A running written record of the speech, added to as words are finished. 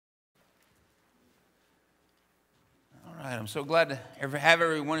I'm so glad to have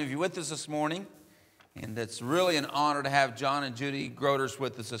every one of you with us this morning. And it's really an honor to have John and Judy Groders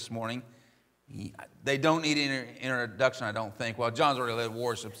with us this morning. They don't need any introduction, I don't think. Well, John's already led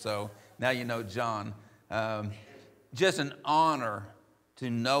worship, so now you know John. Just an honor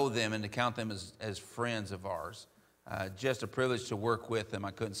to know them and to count them as friends of ours. Just a privilege to work with them. I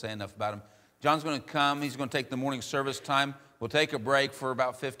couldn't say enough about them. John's going to come. He's going to take the morning service time. We'll take a break for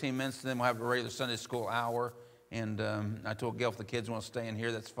about 15 minutes, and then we'll have a regular Sunday school hour. And I told Gail if the kids want to stay in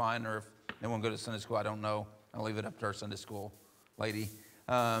here, that's fine. Or if they want to go to Sunday school, I don't know. I'll leave it up to our Sunday school lady.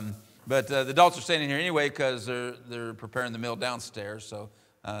 But the adults are staying in here anyway because they're preparing the meal downstairs. So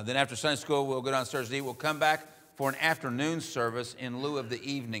then after Sunday school, we'll go downstairs to eat. We'll come back for an afternoon service in lieu of the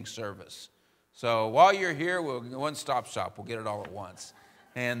evening service. So while you're here, we'll one-stop shop. We'll get it all at once.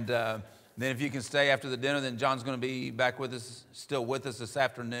 And then if you can stay after the dinner, then John's going to be back with us, still with us this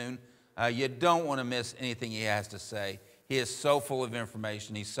afternoon. You don't want to miss anything he has to say. He is so full of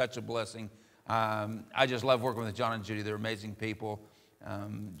information. He's such a blessing. I just love working with John and Judy. They're amazing people.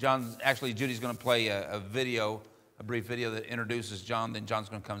 Judy's going to play a brief video that introduces John. Then John's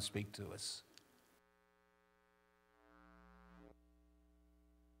going to come and speak to us.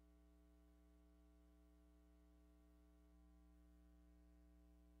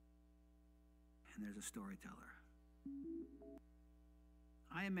 And there's a storyteller.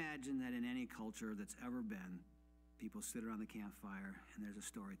 I imagine that in any culture that's ever been, people sit around the campfire and there's a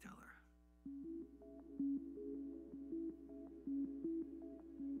storyteller.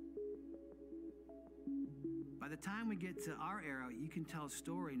 By the time we get to our era, you can tell a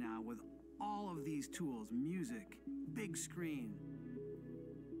story now with all of these tools, music, big screen.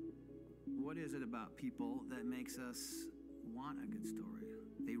 What is it about people that makes us want a good story?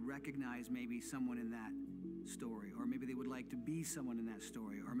 They recognize maybe someone in that story, or maybe they would like to be someone in that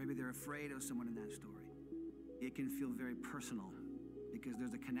story, or maybe they're afraid of someone in that story. It can feel very personal because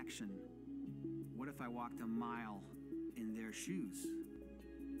there's a connection. What if I walked a mile in their shoes?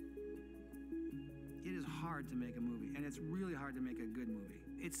 It is hard to make a movie, and it's really hard to make a good movie.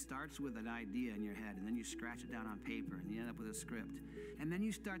 It starts with an idea in your head, and then you scratch it down on paper, and you end up with a script. And then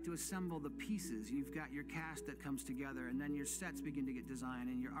you start to assemble the pieces. You've got your cast that comes together, and then your sets begin to get designed,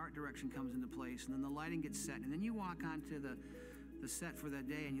 and your art direction comes into place, and then the lighting gets set, and then you walk onto the set for that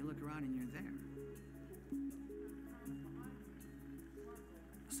day, and you look around, and you're there.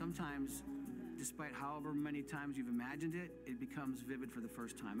 Sometimes, despite however many times you've imagined it, it becomes vivid for the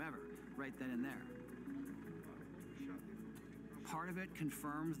first time ever, right then and there. Part of it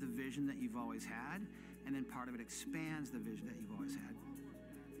confirms the vision that you've always had, and then part of it expands the vision that you've always had.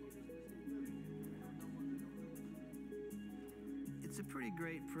 It's a pretty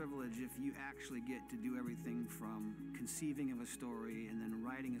great privilege if you actually get to do everything from conceiving of a story and then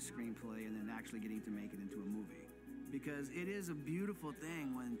writing a screenplay and then actually getting to make it into a movie. Because it is a beautiful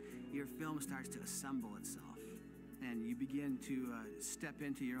thing when your film starts to assemble itself and you begin to step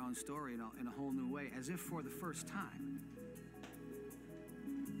into your own story in a whole new way, as if for the first time.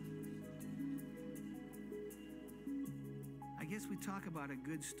 I guess we talk about a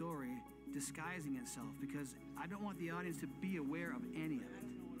good story disguising itself because I don't want the audience to be aware of any of it.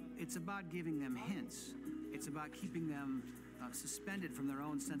 It's about giving them hints. It's about keeping them suspended from their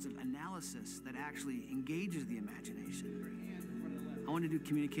own sense of analysis that actually engages the imagination. I want to do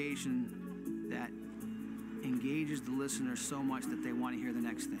communication that engages the listener so much that they want to hear the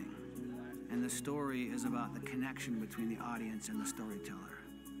next thing. And the story is about the connection between the audience and the storyteller.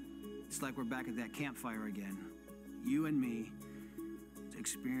 It's like we're back at that campfire again. You and me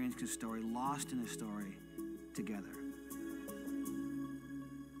experiencing a story, lost in a story together.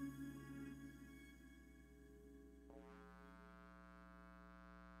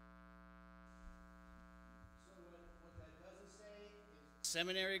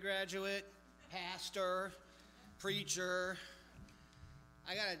 Seminary graduate, pastor, preacher.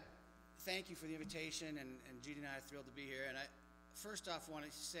 I got to thank you for the invitation, and Judy and I are thrilled to be here. And I first off want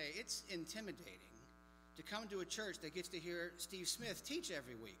to say it's intimidating to come to a church that gets to hear Steve Smith teach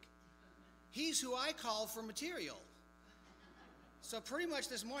every week. He's who I call for material. So pretty much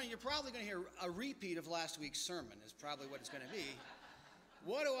this morning, you're probably going to hear a repeat of last week's sermon is probably what it's going to be.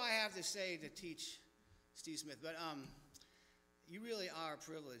 What do I have to say to teach Steve Smith? But you really are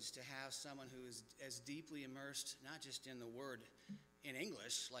privileged to have someone who is as deeply immersed, not just in the word in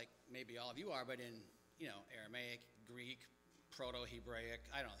English, like maybe all of you are, but in, Aramaic, Greek, Proto-Hebraic.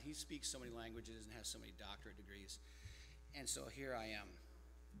 I don't know. He speaks so many languages and has so many doctorate degrees. And so here I am,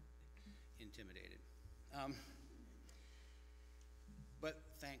 intimidated. But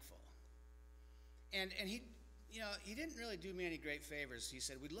thankful. And he didn't really do me any great favors. He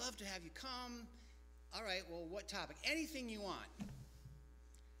said, we'd love to have you come. All right, well, what topic? Anything you want.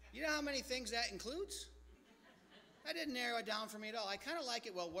 You know how many things that includes? That didn't narrow it down for me at all. I kind of like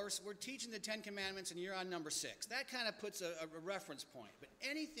it. Well, we're teaching the 10 Commandments, and you're on number 6. That kind of puts a reference point. But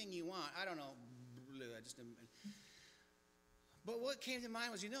anything you want, I don't know. But what came to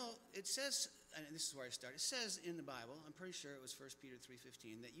mind was, it says, and this is where I start. It says in the Bible, I'm pretty sure it was 1 Peter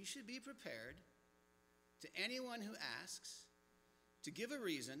 3:15, that you should be prepared to anyone who asks to give a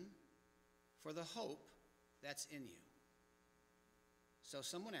reason for the hope that's in you. So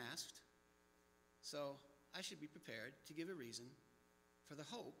someone asked, so I should be prepared to give a reason for the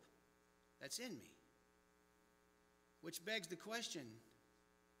hope that's in me. Which begs the question,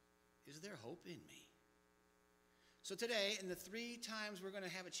 is there hope in me? So today, in the 3 times we're going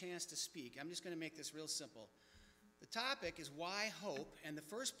to have a chance to speak, I'm just going to make this real simple. The topic is why hope, and the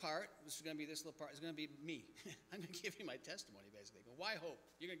first part, this is going to be this little part, is going to be me. I'm going to give you my testimony, basically. But why hope?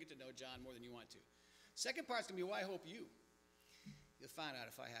 You're going to get to know John more than you want to. Second part is going to be why hope you. You'll find out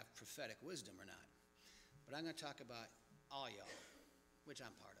if I have prophetic wisdom or not. But I'm going to talk about all y'all, which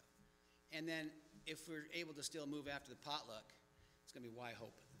I'm part of. And then if we're able to still move after the potluck, it's going to be why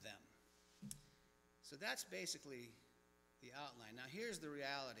hope them. So that's basically the outline. Now here's the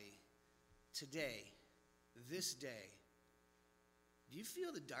reality. Today, this day, do you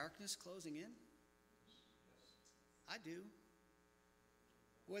feel the darkness closing in? I do.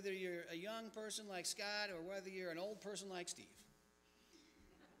 Whether you're a young person like Scott or whether you're an old person like Steve.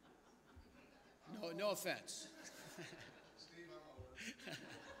 No offense.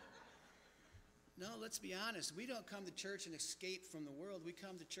 No, let's be honest. We don't come to church and escape from the world. We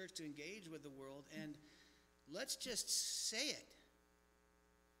come to church to engage with the world. And let's just say it.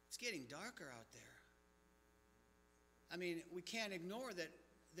 It's getting darker out there. I mean, we can't ignore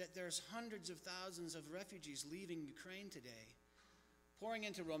that there's hundreds of thousands of refugees leaving Ukraine today, pouring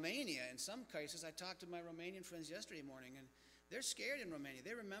into Romania. In some cases, I talked to my Romanian friends yesterday morning, and they're scared in Romania.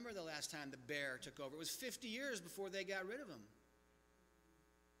 They remember the last time the bear took over. It was 50 years before they got rid of him.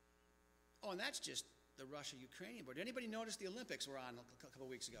 Oh, and that's just the Russia-Ukrainian border. Did anybody notice the Olympics were on a couple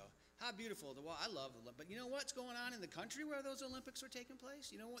weeks ago? How beautiful. I love the Olympics. But you know what's going on in the country where those Olympics are taking place?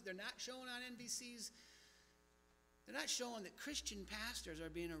 You know what? They're not showing on NBC's. They're not showing that Christian pastors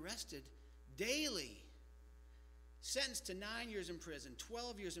are being arrested daily, sentenced to 9 years in prison,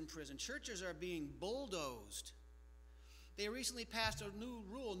 12 years in prison. Churches are being bulldozed. They recently passed a new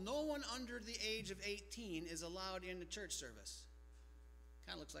rule. No one under the age of 18 is allowed in the church service.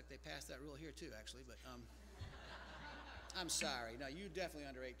 Kind of looks like they passed that rule here too, actually, but I'm sorry. No, you definitely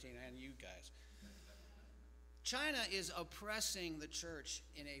under 18, and you guys. China is oppressing the church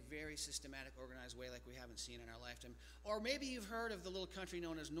in a very systematic, organized way like we haven't seen in our lifetime. Or maybe you've heard of the little country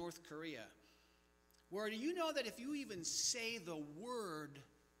known as North Korea, where do you know that if you even say the word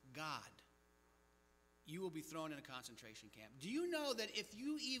God, you will be thrown in a concentration camp? Do you know that if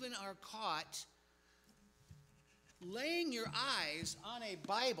you even are caught laying your eyes on a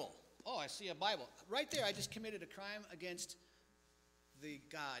Bible, oh, I see a Bible, right there, I just committed a crime against the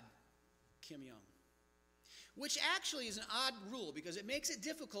God, Kim Jong, which actually is an odd rule because it makes it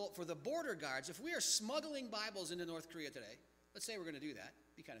difficult for the border guards. If we are smuggling Bibles into North Korea today, let's say we're going to do that,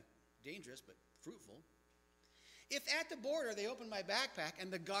 be kind of dangerous but fruitful. If at the border they open my backpack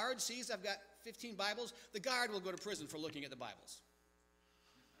and the guard sees I've got 15 Bibles, the guard will go to prison for looking at the Bibles.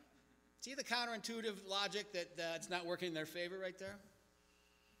 See the counterintuitive logic that it's not working in their favor right there?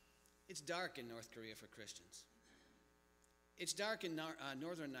 It's dark in North Korea for Christians. It's dark in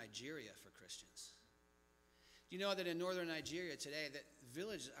northern Nigeria for Christians. Do you know that in northern Nigeria today that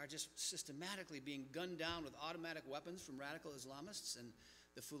villages are just systematically being gunned down with automatic weapons from radical Islamists and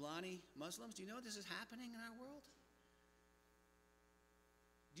the Fulani Muslims? Do you know this is happening in our world?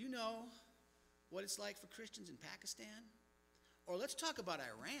 Do you know what it's like for Christians in Pakistan? Or let's talk about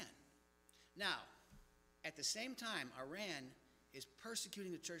Iran. Now, at the same time, Iran is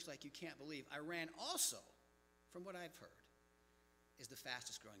persecuting the church like you can't believe. Iran also, from what I've heard, is the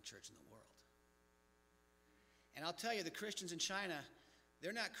fastest growing church in the world. And I'll tell you, the Christians in China,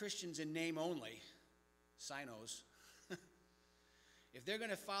 they're not Christians in name only, Sinos. If they're going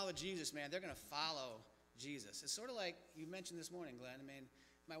to follow Jesus, man, they're going to follow Jesus. It's sort of like you mentioned this morning, Glenn. I mean,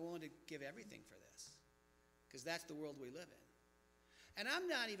 am I willing to give everything for this? Because that's the world we live in. And I'm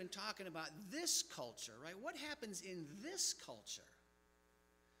not even talking about this culture, right? What happens in this culture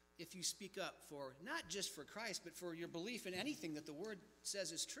if you speak up for, not just for Christ, but for your belief in anything that the Word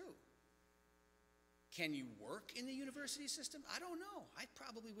says is true? Can you work in the university system? I don't know. I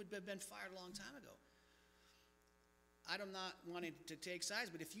probably would have been fired a long time ago. I'm not wanting to take sides,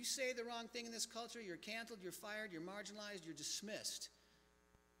 but if you say the wrong thing in this culture, you're canceled, you're fired, you're marginalized, you're dismissed.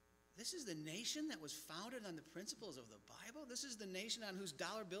 This is the nation that was founded on the principles of the Bible? This is the nation on whose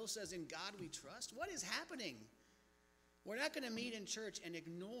dollar bill says, "In God we trust"? What is happening? We're not going to meet in church and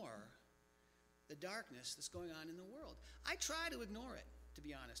ignore the darkness that's going on in the world. I try to ignore it, to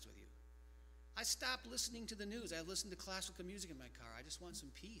be honest with you. I stopped listening to the news. I listen to classical music in my car. I just want some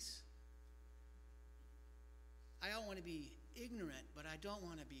peace. I don't want to be ignorant, but I don't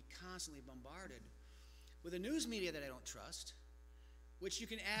want to be constantly bombarded with a news media that I don't trust, which you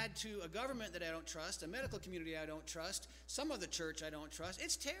can add to a government that I don't trust, a medical community I don't trust, some of the church I don't trust.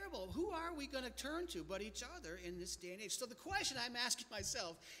 It's terrible. Who are we going to turn to but each other in this day and age? So the question I'm asking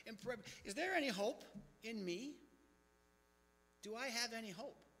myself, is there any hope in me? Do I have any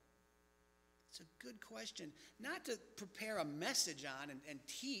hope? It's a good question. Not to prepare a message on and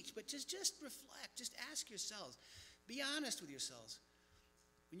teach, but just reflect. Just ask yourselves. Be honest with yourselves.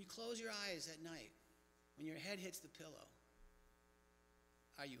 When you close your eyes at night, when your head hits the pillow,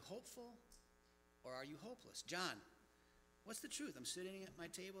 are you hopeful or are you hopeless? John, what's the truth? I'm sitting at my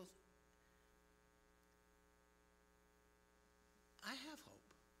table. I have hope.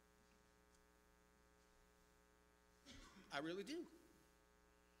 I really do.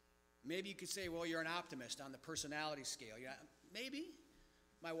 Maybe you could say, well, you're an optimist on the personality scale. Yeah, maybe.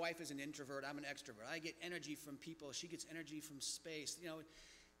 My wife is an introvert. I'm an extrovert. I get energy from people. She gets energy from space. You know,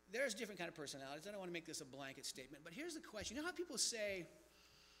 there's different kind of personalities. I don't want to make this a blanket statement. But here's the question. You know how people say,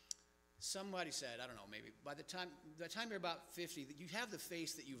 somebody said, I don't know, maybe, by the time you're about 50, that you have the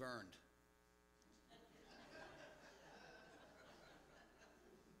face that you've earned.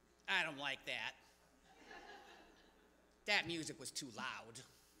 I don't like that. That music was too loud.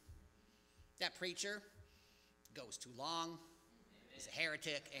 That preacher goes too long. He's a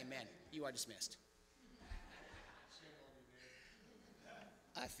heretic. Amen. You are dismissed.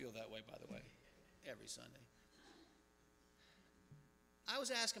 I feel that way, by the way, every Sunday. I was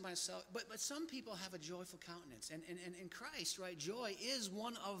asking myself, but some people have a joyful countenance. And in Christ, right, joy is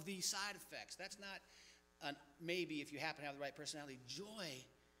one of the side effects. That's not maybe if you happen to have the right personality. Joy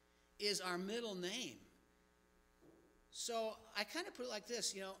is our middle name. So I kind of put it like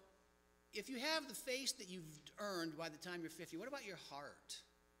this, you know, if you have the face that you've earned by the time you're 50, what about your heart?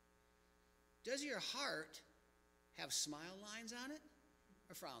 Does your heart have smile lines on it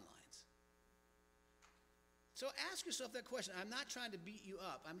or frown lines? So ask yourself that question. I'm not trying to beat you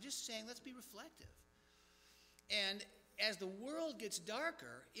up. I'm just saying let's be reflective. And as the world gets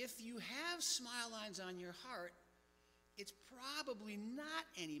darker, if you have smile lines on your heart, it's probably not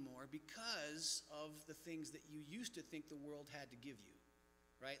anymore because of the things that you used to think the world had to give you.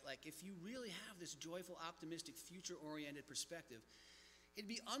 Right? Like if you really have this joyful, optimistic, future-oriented perspective, it'd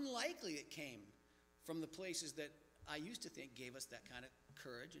be unlikely it came from the places that I used to think gave us that kind of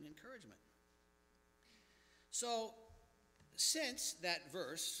courage and encouragement. So since that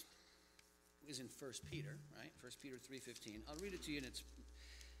verse is in 1 Peter, right? 1 Peter 3:15. I'll read it to you, and it's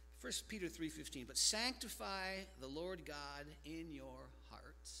 1 Peter 3:15. But sanctify the Lord God in your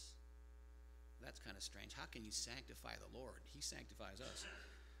hearts. That's kind of strange. How can you sanctify the Lord? He sanctifies us.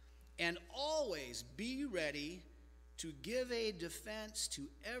 And always be ready to give a defense to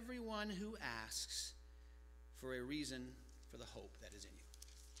everyone who asks for a reason for the hope that is in you.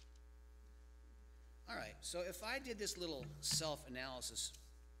 All right, so if I did this little self-analysis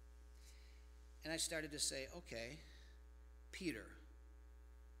and I started to say, okay, Peter,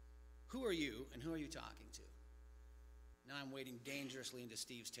 who are you and who are you talking to? Now I'm wading dangerously into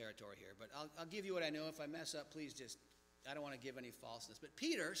Steve's territory here, but I'll give you what I know. If I mess up, please just, I don't want to give any falseness. But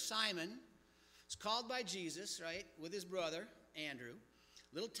Peter, Simon, is called by Jesus, right, with his brother, Andrew,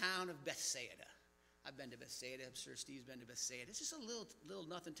 little town of Bethsaida. I've been to Bethsaida. I'm sure Steve's been to Bethsaida. It's just a little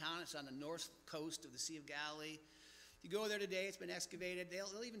nothing town. It's on the north coast of the Sea of Galilee. If you go there today, it's been excavated.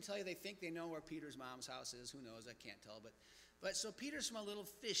 They'll even tell you they think they know where Peter's mom's house is. Who knows? I can't tell. But so Peter's from a little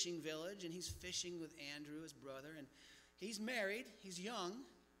fishing village, and he's fishing with Andrew, his brother, and he's married. He's young.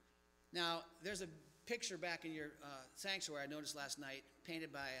 Now, there's a picture back in your sanctuary I noticed last night,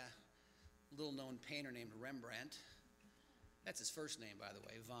 painted by a little-known painter named Rembrandt. That's his first name, by the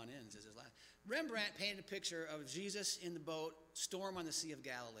way. Von Inns is his last. Rembrandt painted a picture of Jesus in the boat, storm on the Sea of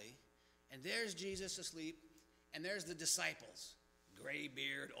Galilee. And there's Jesus asleep, and there's the disciples,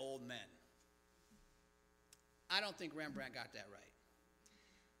 gray-beard old men. I don't think Rembrandt got that right.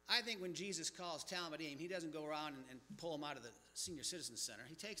 I think when Jesus calls Talmudim, he doesn't go around and pull them out of the senior citizen center.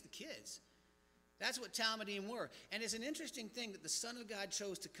 He takes the kids. That's what Talmudim were. And it's an interesting thing that the Son of God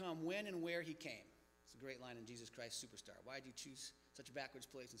chose to come when and where he came. It's a great line in Jesus Christ Superstar. Why did you choose such a backwards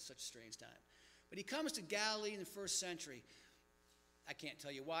place in such a strange time? But he comes to Galilee in the first century. I can't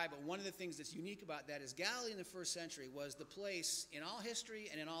tell you why, but one of the things that's unique about that is Galilee in the first century was the place in all history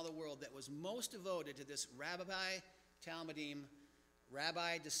and in all the world that was most devoted to this rabbi-talmidim,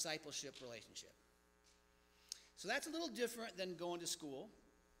 rabbi-discipleship relationship. So that's a little different than going to school.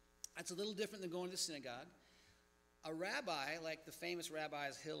 That's a little different than going to the synagogue. A rabbi, like the famous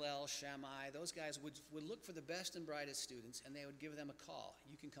rabbis Hillel, Shammai, those guys would look for the best and brightest students, and they would give them a call.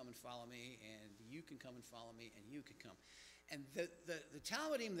 You can come and follow me, and you can come and follow me, and you can come. And the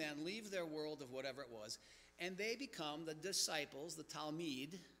Talmidim then leave their world of whatever it was, and they become the disciples, the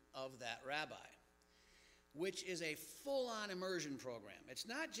Talmid of that rabbi, which is a full-on immersion program. It's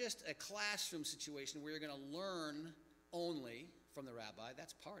not just a classroom situation where you're going to learn only from the rabbi.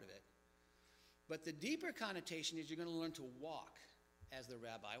 That's part of it. But the deeper connotation is you're going to learn to walk as the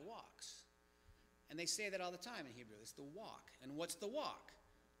rabbi walks. And they say that all the time in Hebrew. It's the walk. And what's the walk?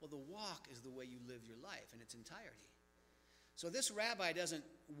 Well, the walk is the way you live your life in its entirety. So this rabbi doesn't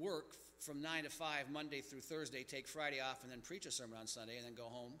work from 9 to 5, Monday through Thursday, take Friday off, and then preach a sermon on Sunday, and then go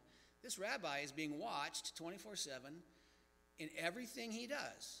home. This rabbi is being watched 24/7 in everything he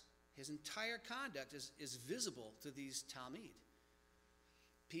does. His entire conduct is visible to these Talmid.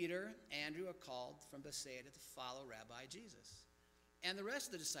 Peter, Andrew are called from Bethsaida to follow Rabbi Jesus. And the rest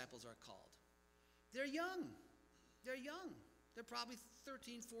of the disciples are called. They're young. They're young. They're probably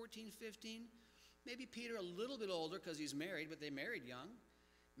 13, 14, 15. Maybe Peter a little bit older because he's married, but they married young.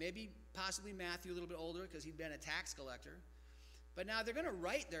 Maybe possibly Matthew a little bit older because he'd been a tax collector. But now they're going to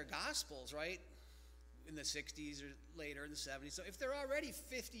write their Gospels, right, in the 60s or later in the 70s. So if they're already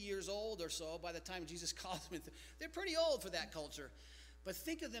 50 years old or so by the time Jesus calls them, they're pretty old for that culture. But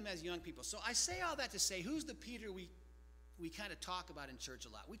think of them as young people. So I say all that to say, who's the Peter we kind of talk about in church a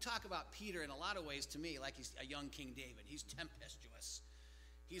lot? We talk about Peter in a lot of ways, to me, like he's a young King David. He's tempestuous.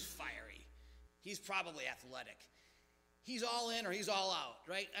 He's fiery. He's probably athletic. He's all in or he's all out,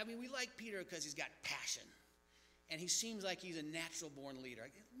 right? I mean, we like Peter because he's got passion. And he seems like he's a natural-born leader.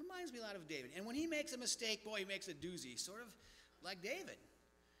 It reminds me a lot of David. And when he makes a mistake, boy, he makes a doozy, sort of like David.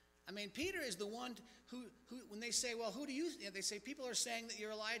 I mean, Peter is the one who when they say, well, who do you, they say, people are saying that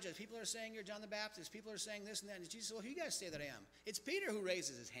you're Elijah. People are saying you're John the Baptist. People are saying this and that. And Jesus said, well, who do you guys say that I am? It's Peter who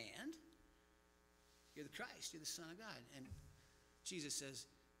raises his hand. You're the Christ. You're the Son of God. And Jesus says,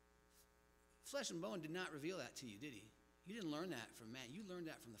 flesh and bone did not reveal that to you, did he? You didn't learn that from man. You learned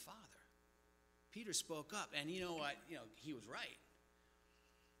that from the Father. Peter spoke up, and you know what? He was right.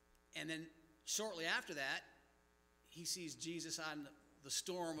 And then shortly after that, he sees Jesus on the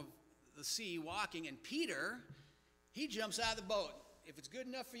storm of the sea walking, and Peter, he jumps out of the boat. If it's good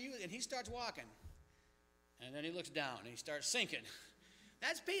enough for you, and he starts walking. And then he looks down, and he starts sinking.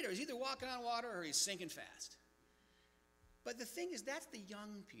 That's Peter. He's either walking on water or he's sinking fast. But the thing is, that's the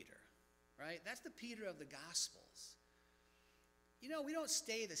young Peter, right? That's the Peter of the Gospels. We don't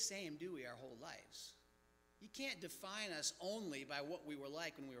stay the same, do we, our whole lives? You can't define us only by what we were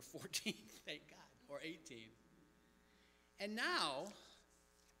like when we were 14, thank God, or 18. And now,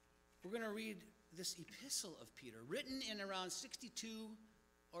 we're going to read this epistle of Peter, written in around 62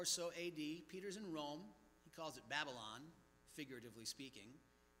 or so AD. Peter's in Rome. He calls it Babylon, figuratively speaking,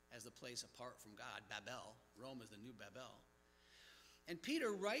 as the place apart from God, Babel. Rome is the new Babel. And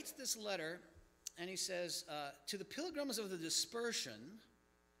Peter writes this letter, and he says, to the pilgrims of the dispersion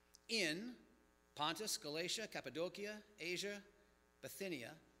in Pontus, Galatia, Cappadocia, Asia,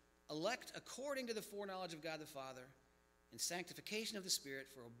 Bithynia, elect according to the foreknowledge of God the Father, in sanctification of the Spirit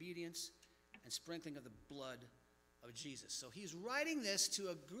for obedience and sprinkling of the blood of Jesus. So he's writing this to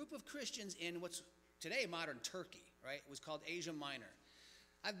a group of Christians in what's today modern Turkey, right? It was called Asia Minor.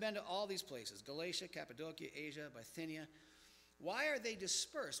 I've been to all these places, Galatia, Cappadocia, Asia, Bithynia. Why are they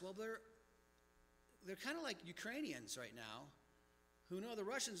dispersed? Well, they're kind of like Ukrainians right now who know the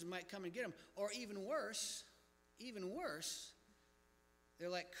Russians might come and get them. Or even worse, they're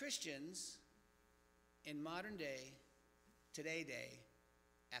like Christians in modern day, today,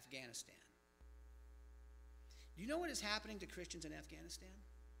 Afghanistan. Do you know what is happening to Christians in Afghanistan?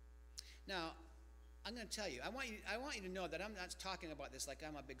 Now, I'm going to tell you, I want you to know that I'm not talking about this like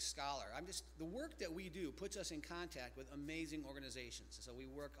I'm a big scholar. The work that we do puts us in contact with amazing organizations. So we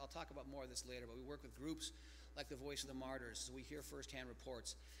work, I'll talk about more of this later, but we work with groups like the Voice of the Martyrs. So we hear firsthand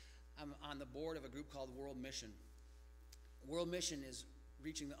reports. I'm on the board of a group called World Mission. World Mission is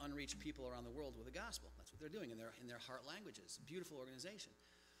reaching the unreached people around the world with the gospel. That's what they're doing in their heart languages. Beautiful organization.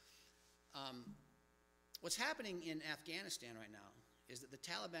 What's happening in Afghanistan right now is that the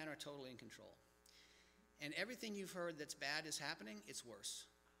Taliban are totally in control. And everything you've heard that's bad is happening, it's worse.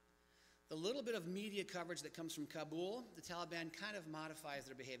 The little bit of media coverage that comes from Kabul, the Taliban kind of modifies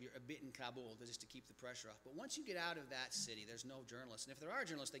their behavior a bit in Kabul just to keep the pressure off. But once you get out of that city, there's no journalists. And if there are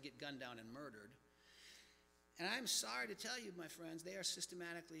journalists, they get gunned down and murdered. And I'm sorry to tell you, my friends, they are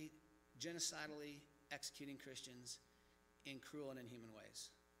systematically, genocidally executing Christians in cruel and inhuman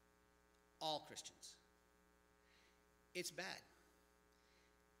ways. All Christians. It's bad.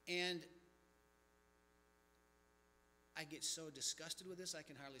 And I get so disgusted with this, I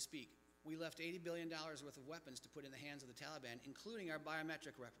can hardly speak. We left $80 billion worth of weapons to put in the hands of the Taliban, including our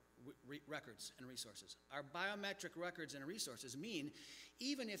biometric records and resources. Our biometric records and resources mean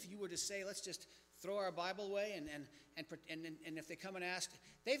even if you were to say, let's just throw our Bible away, and if they come and ask,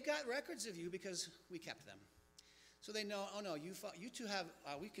 they've got records of you because we kept them. So they know, oh no, you two have,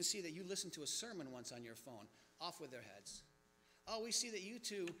 we can see that you listened to a sermon once on your phone. Off with their heads. Oh, we see that you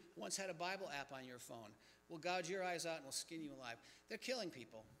two once had a Bible app on your phone. We'll gouge your eyes out and we'll skin you alive. They're killing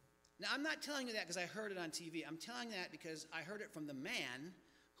people. Now, I'm not telling you that because I heard it on TV. I'm telling that because I heard it from the man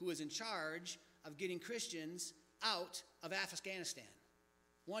who is in charge of getting Christians out of Afghanistan.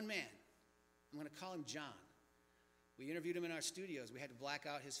 One man. I'm going to call him John. We interviewed him in our studios. We had to black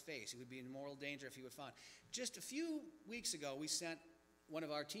out his face. He would be in mortal danger if he were found. Just a few weeks ago, we sent one of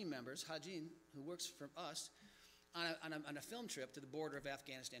our team members, Hajin, who works for us, on a film trip to the border of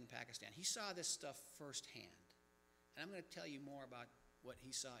Afghanistan and Pakistan. He saw this stuff firsthand. And I'm going to tell you more about what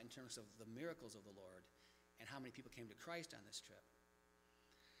he saw in terms of the miracles of the Lord and how many people came to Christ on this trip.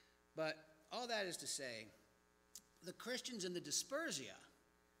 But all that is to say, the Christians in the Dispersia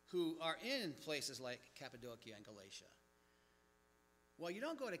who are in places like Cappadocia and Galatia, well, you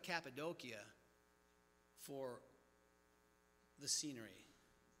don't go to Cappadocia for the scenery.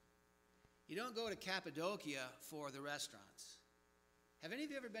 You don't go to Cappadocia for the restaurants. Have any of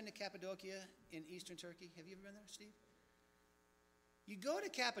you ever been to Cappadocia in eastern Turkey? Have you ever been there, Steve? You go to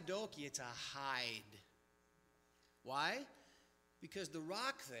Cappadocia to hide. Why? Because the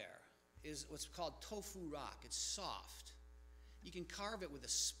rock there is what's called tofu rock. It's soft. You can carve it with a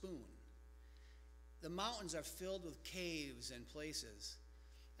spoon. The mountains are filled with caves and places.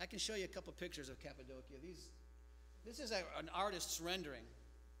 I can show you a couple pictures of Cappadocia. This is an artist's rendering.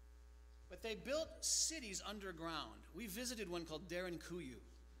 But they built cities underground. We visited one called Derinkuyu.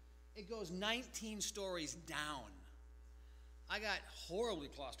 It goes 19 stories down. I got horribly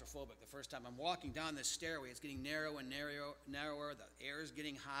claustrophobic the first time. I'm walking down this stairway. It's getting narrow and narrower. The air is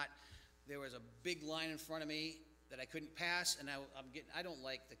getting hot. There was a big line in front of me that I couldn't pass, and I don't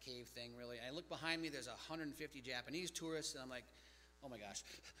like the cave thing, really. I look behind me. There's 150 Japanese tourists, and I'm like, oh my gosh,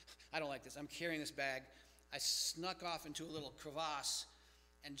 I don't like this. I'm carrying this bag. I snuck off into a little crevasse,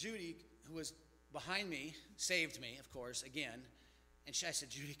 and Judy, who was behind me, saved me, of course, again. And I said,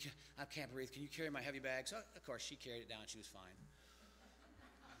 Judy, I can't breathe. Can you carry my heavy bag? So, of course, she carried it down. She was fine.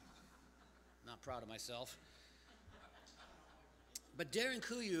 Not proud of myself. But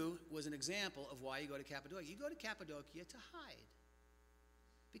Derinkuyu was an example of why you go to Cappadocia. You go to Cappadocia to hide.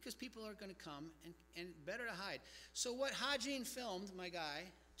 Because people are going to come, and better to hide. So what Hajin filmed, my guy,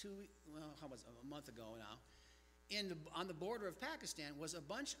 a month ago now, on the border of Pakistan, was a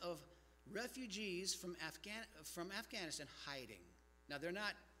bunch of refugees from Afghanistan hiding. Now, they're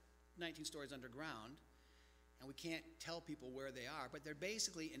not 19 stories underground, and we can't tell people where they are, but they're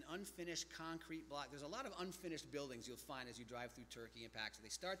basically an unfinished concrete block. There's a lot of unfinished buildings you'll find as you drive through Turkey and Pakistan. They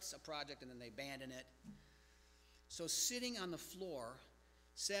start a project and then they abandon it. So sitting on the floor,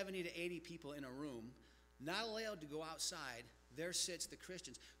 70 to 80 people in a room, not allowed to go outside, there sits the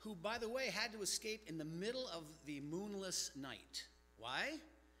Christians, who, by the way, had to escape in the middle of the moonless night. Why?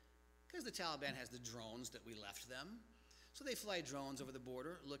 Because the Taliban has the drones that we left them. So they fly drones over the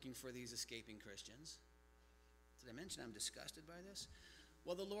border looking for these escaping Christians. Did I mention I'm disgusted by this?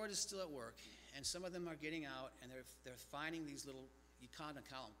 Well, the Lord is still at work, and some of them are getting out, and they're finding these little, you can't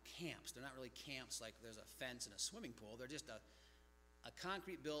call them camps. They're not really camps like there's a fence and a swimming pool. They're just a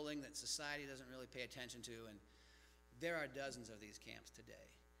concrete building that society doesn't really pay attention to, and there are dozens of these camps today.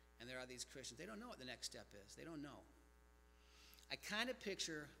 And there are these Christians. They don't know what the next step is. They don't know. I kind of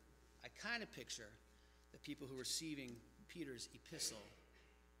picture the people who are receiving Peter's epistle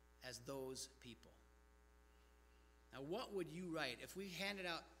as those people. Now, what would you write if we handed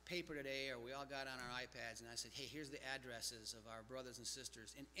out paper today, or we all got on our iPads, and I said, hey, here's the addresses of our brothers and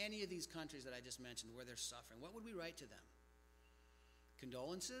sisters in any of these countries that I just mentioned where they're suffering? What would we write to them?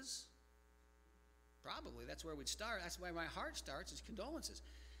 Condolences? Probably. That's where we'd start. That's why my heart starts, is condolences.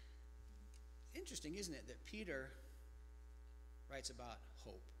 Interesting, isn't it, that Peter writes about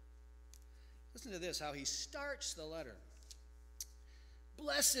hope. Listen to this, how he starts the letter.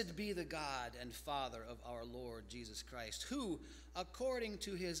 Blessed be the God and Father of our Lord Jesus Christ, who, according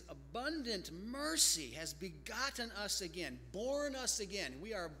to his abundant mercy, has begotten us again, born us again.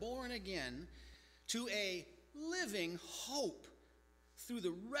 We are born again to a living hope through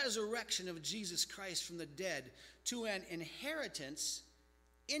the resurrection of Jesus Christ from the dead, to an inheritance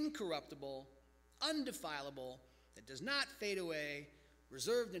incorruptible, undefilable, that does not fade away,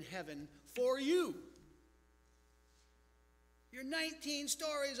 reserved in heaven for you. You're 19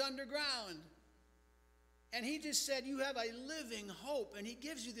 stories underground. And he just said you have a living hope. And he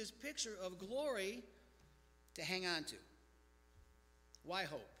gives you this picture of glory to hang on to. Why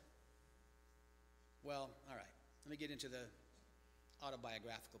hope? Well, all right. Let me get into the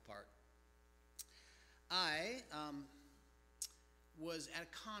autobiographical part. I was at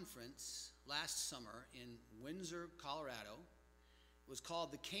a conference last summer in Windsor, Colorado. It was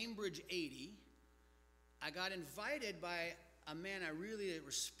called the Cambridge 80. I got invited by a man I really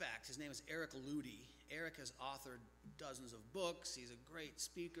respect. His name is Eric Ludy. Eric has authored dozens of books. He's a great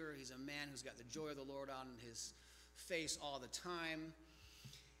speaker. He's a man who's got the joy of the Lord on his face all the time.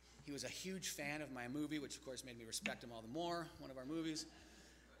 He was a huge fan of my movie, which of course made me respect him all the more, one of our movies.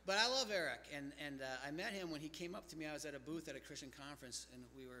 But I love Eric, and I met him when he came up to me. I was at a booth at a Christian conference, and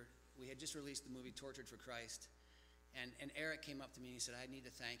we had just released the movie Tortured for Christ. And Eric came up to me and he said, I need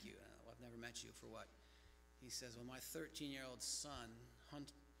to thank you. I've never met you. For what? He says, well, my 13-year-old son,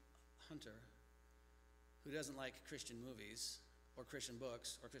 Hunter, who doesn't like Christian movies or Christian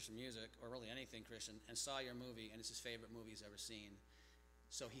books or Christian music or really anything Christian, and saw your movie, and it's his favorite movie he's ever seen.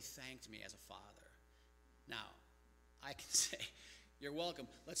 So he thanked me as a father. Now, I can say, you're welcome.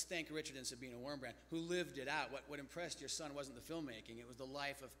 Let's thank Richard and Sabina Wormbrand, who lived it out. What impressed your son wasn't the filmmaking. It was the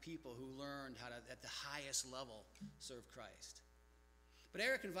life of people who learned how to, at the highest level, serve Christ. But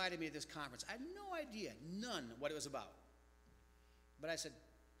Eric invited me to this conference. I had no idea, none, what it was about. But I said,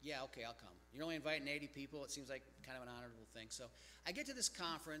 yeah, okay, I'll come. You're only inviting 80 people. It seems like kind of an honorable thing. So I get to this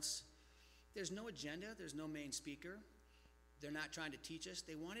conference. There's no agenda. There's no main speaker. They're not trying to teach us.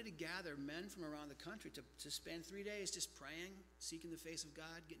 They wanted to gather men from around the country to spend 3 days just praying, seeking the face of God,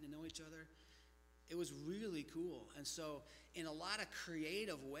 getting to know each other. It was really cool. And so in a lot of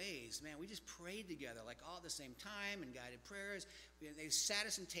creative ways, man, we just prayed together, like all at the same time, and guided prayers. They sat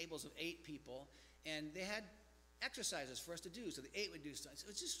us in tables of 8 people, and they had exercises for us to do, so the 8 would do stuff. So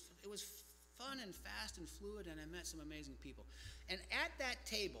it was fun and fast and fluid, and I met some amazing people. And at that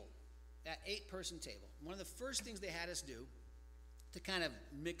table, that 8-person table, one of the first things they had us do, to kind of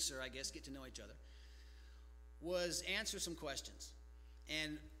mixer, I guess, get to know each other, was answer some questions.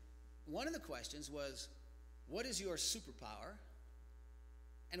 And one of the questions was, what is your superpower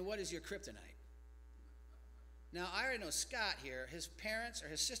and what is your kryptonite? Now, I already know Scott here, his parents, or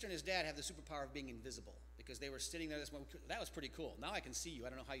his sister and his dad have the superpower of being invisible because they were sitting there this moment. That was pretty cool. Now I can see you. I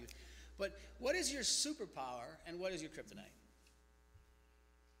don't know how you, but what is your superpower and what is your kryptonite?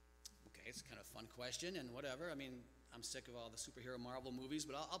 Okay, it's kind of a fun question and whatever. I mean, I'm sick of all the superhero Marvel movies,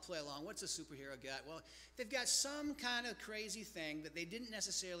 but I'll play along. What's a superhero got? Well, they've got some kind of crazy thing that they didn't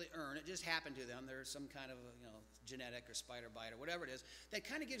necessarily earn. It just happened to them. There's some kind of, genetic or spider bite or whatever it is that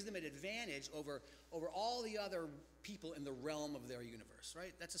kind of gives them an advantage over all the other people in the realm of their universe,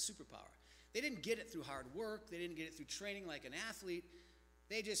 right? That's a superpower. They didn't get it through hard work. They didn't get it through training like an athlete.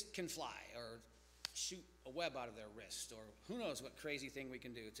 They just can fly or shoot a web out of their wrist, or who knows what crazy thing we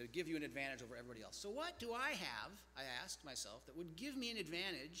can do to give you an advantage over everybody else. So what do I have, I asked myself, that would give me an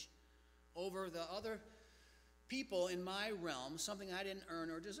advantage over the other people in my realm, something I didn't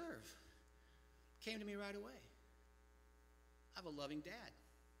earn or deserve? Came to me right away. I have a loving dad.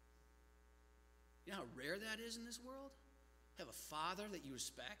 You know how rare that is in this world? Have a father that you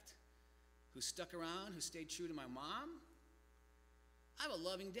respect, who stuck around, who stayed true to my mom. I have a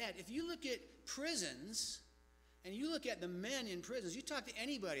loving dad. If you look at prisons, and you look at the men in prisons, you talk to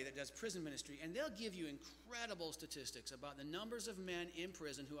anybody that does prison ministry, and they'll give you incredible statistics about the numbers of men in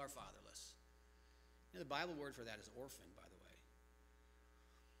prison who are fatherless. The Bible word for that is orphan, by the way.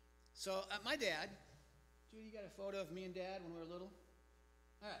 So my dad, Judy, you got a photo of me and Dad when we were little?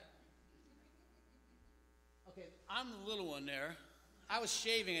 All right. Okay, I'm the little one there. I was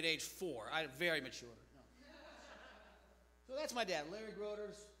shaving at age 4. I'm very mature. No. So that's my dad, Larry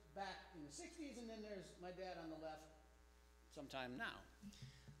Groders, back in the 60s, and then there's my dad on the left sometime now.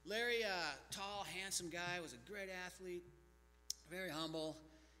 Larry, tall, handsome guy, was a great athlete, very humble,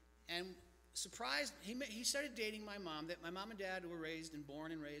 and surprised, he started dating my mom. My mom and dad were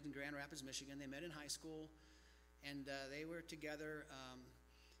born and raised in Grand Rapids, Michigan. They met in high school, and they were together.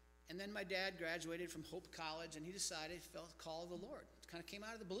 And then my dad graduated from Hope College, and he decided he felt the call of the Lord. It kind of came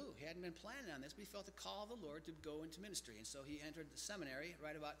out of the blue. He hadn't been planning on this, but he felt the call of the Lord to go into ministry. And so he entered the seminary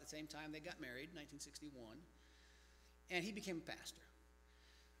right about the same time they got married, 1961, and he became a pastor.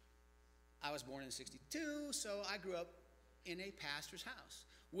 I was born in 62, so I grew up in a pastor's house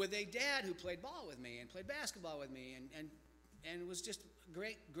with a dad who played ball with me and played basketball with me and was just a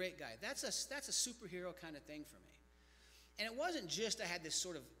great guy. That's a superhero kind of thing for me. And it wasn't just I had this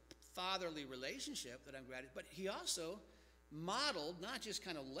sort of fatherly relationship that I'm glad at, but he also modeled, not just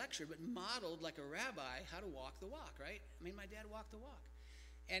kind of lectured, but modeled like a rabbi how to walk the walk, right? I mean, my dad walked the walk.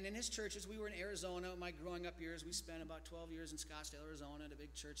 And in his churches, we were in Arizona. My growing up years, we spent about 12 years in Scottsdale, Arizona, at a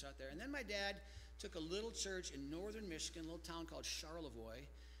big church out there. And then my dad took a little church in northern Michigan, a little town called Charlevoix,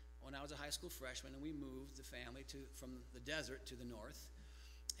 when I was a high school freshman, and we moved the family from the desert to the north.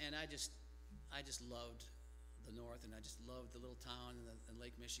 And I just loved the north, and I just loved the little town and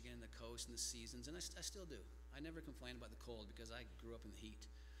Lake Michigan and the coast and the seasons, and I still do. I never complain about the cold because I grew up in the heat.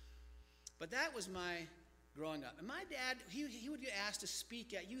 But that was my growing up. And my dad, he would get asked to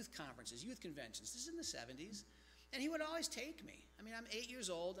speak at youth conferences, youth conventions. This is in the 70s. And he would always take me. I mean, I'm 8 years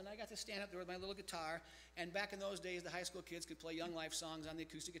old, and I got to stand up there with my little guitar. And back in those days, the high school kids could play Young Life songs on the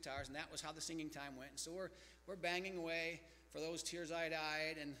acoustic guitars, and that was how the singing time went. And so we're banging away for those Tears I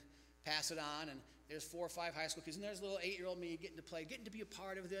Died and Pass It On. And there's 4 or 5 high school kids, and there's little 8-year-old me getting to be a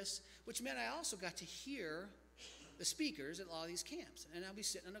part of this, which meant I also got to hear the speakers at all these camps. And I'll be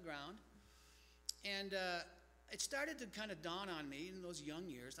sitting on the ground. And it started to kind of dawn on me in those young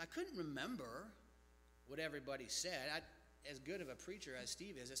years. I couldn't remember what everybody said. As good of a preacher as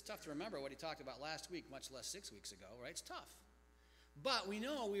Steve is, it's tough to remember what he talked about last week, much less 6 weeks ago, right? It's tough. But we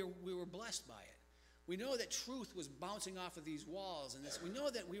know we were blessed by it. We know that truth was bouncing off of these walls, and we know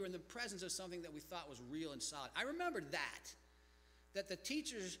that we were in the presence of something that we thought was real and solid. I remembered that the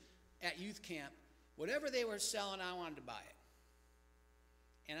teachers at youth camp, whatever they were selling, I wanted to buy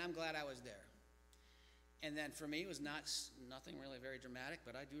it. And I'm glad I was there. And then for me, it was nothing really very dramatic,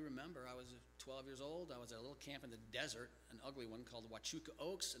 but I do remember I was 12 years old. I was at a little camp in the desert, an ugly one called Huachuca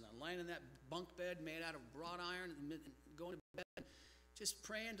Oaks, and I'm lying in that bunk bed made out of wrought iron and going to bed, just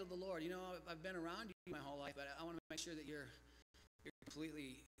praying to the Lord. You know, I've been around you my whole life, but I want to make sure that you're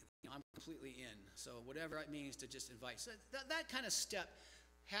completely, I'm completely in. So whatever it means to just invite. So that kind of step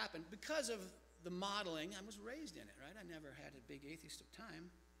happened because of the modeling. I was raised in it, right? I never had a big atheist time.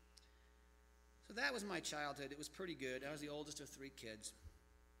 So that was my childhood. It was pretty good. I was the oldest of 3 kids.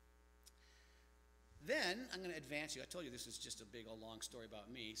 Then I'm going to advance you. I told you this is just a big old long story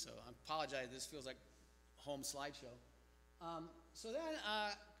about me, so I apologize. This feels like home slideshow. So then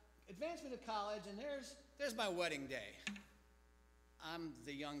advanced me to college, and there's my wedding day. I'm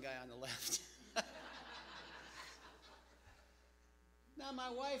the young guy on the left. Now my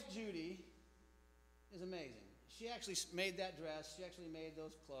wife, Judy, is amazing. She actually made that dress. She actually made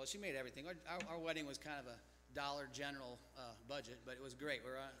those clothes. She made everything. Our wedding was kind of a Dollar General budget, but it was great.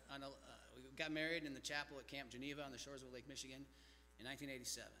 We got married in the chapel at Camp Geneva on the shores of Lake Michigan in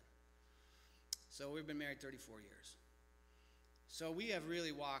 1987. So we've been married 34 years. So we have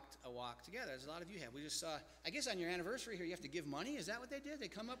really walked a walk together, as a lot of you have. We just saw, I guess on your anniversary here, you have to give money. Is that what they did? They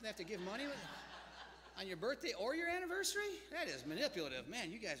come up and they have to give money on your birthday or your anniversary? That is manipulative.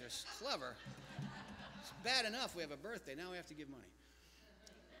 Man, you guys are clever. It's bad enough we have a birthday. Now we have to give money.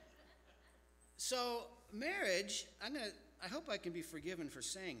 So marriage, I hope I can be forgiven for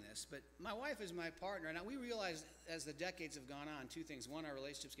saying this, but my wife is my partner. Now we realize as the decades have gone on 2 things. One, our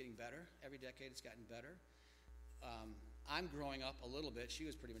relationship's getting better. Every decade it's gotten better. I'm growing up a little bit. She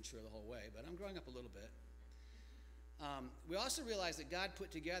was pretty mature the whole way, but I'm growing up a little bit. We also realized that God put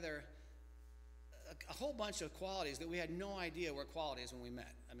together a whole bunch of qualities that we had no idea were qualities when we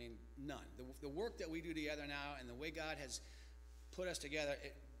met. I mean, none. The work that we do together now and the way God has put us together,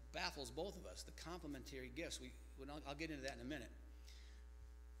 it baffles both of us, the complementary gifts. I'll get into that in a minute.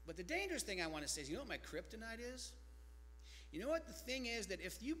 But the dangerous thing I want to say is, you know what my kryptonite is? You know what the thing is, that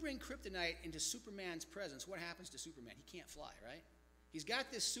if you bring kryptonite into Superman's presence, what happens to Superman? He can't fly, right? He's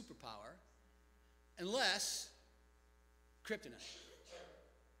got this superpower, unless kryptonite.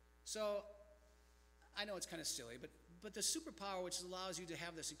 So I know it's kind of silly, but the superpower which allows you to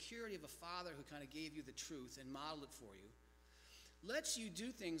have the security of a father who kind of gave you the truth and modeled it for you, lets you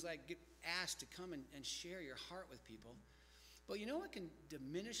do things like get asked to come and share your heart with people. But you know what can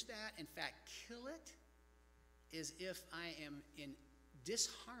diminish that, in fact kill it, is if I am in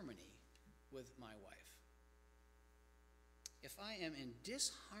disharmony with my wife. If I am in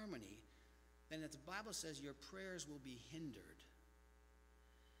disharmony, then the Bible says your prayers will be hindered.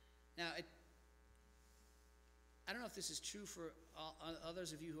 Now, I don't know if this is true for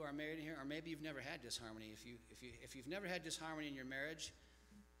others of you who are married in here, or maybe you've never had disharmony. If you've never had disharmony in your marriage,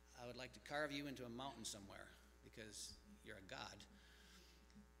 I would like to carve you into a mountain somewhere because you're a god.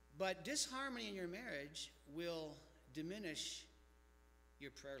 But disharmony in your marriage will diminish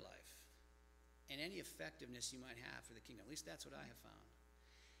your prayer life and any effectiveness you might have for the kingdom. At least that's what I have found.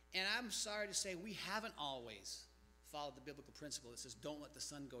 And I'm sorry to say we haven't always followed the biblical principle that says don't let the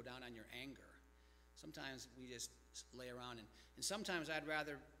sun go down on your anger. Sometimes we just lay around, and sometimes I'd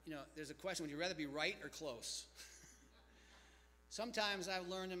rather, there's a question, would you rather be right or close? Sometimes I've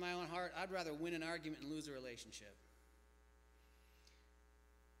learned in my own heart, I'd rather win an argument and lose a relationship.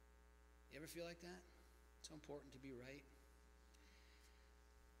 You ever feel like that? It's so important to be right.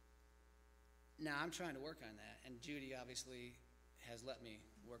 Now, I'm trying to work on that, and Judy obviously has let me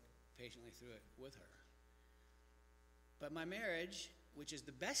work patiently through it with her. But my marriage, which is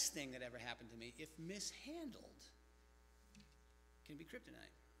the best thing that ever happened to me, if mishandled, can be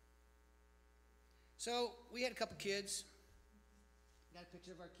kryptonite. So we had a couple kids. Got a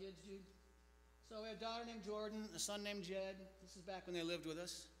picture of our kids, Jude? So we had a daughter named Jordan, a son named Jed. This is back when they lived with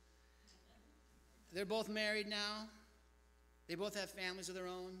us. They're both married now. They both have families of their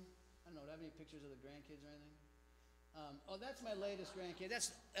own. I don't know, do I have any pictures of the grandkids or anything? Oh, that's my latest grandkid.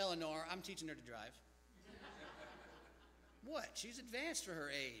 That's Eleanor. I'm teaching her to drive. What? She's advanced for her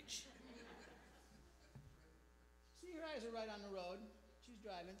age. See, her eyes are right on the road. She's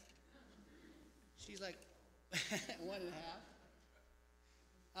driving. She's like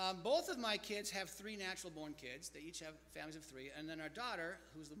 1.5. Both of my kids have 3 natural-born kids. They each have families of 3. And then our daughter,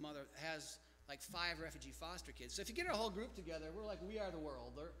 who's the mother, has like 5 refugee foster kids. So if you get our whole group together, we're like, we are the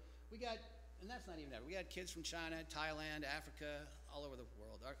world. We got, and that's not even that. We got kids from China, Thailand, Africa, all over the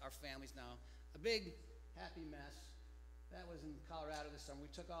world. Our families now, a big, happy mess. That was in Colorado this summer. We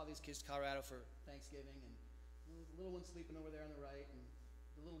took all these kids to Colorado for Thanksgiving, and the little one sleeping over there on the right, and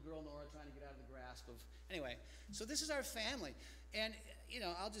the little girl Nora trying to get out of the grasp of. Anyway, so this is our family. And,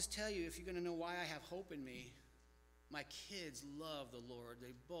 I'll just tell you, if you're going to know why I have hope in me, my kids love the Lord.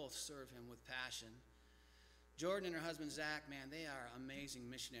 They both serve him with passion. Jordan and her husband Zach, man, they are amazing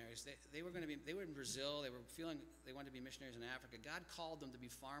missionaries. They were in Brazil. They wanted to be missionaries in Africa. God called them to be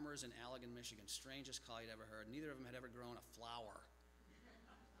farmers in Allegan, Michigan. Strangest call you'd ever heard. Neither of them had ever grown a flower.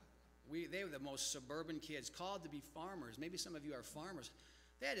 They were the most suburban kids, called to be farmers. Maybe some of you are farmers.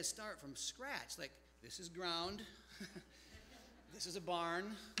 They had to start from scratch. Like, this is ground. This is a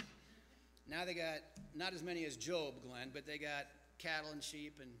barn. Now they got, not as many as Job, Glenn, but they got cattle and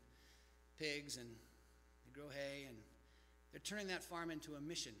sheep and pigs, and they grow hay, and they're turning that farm into a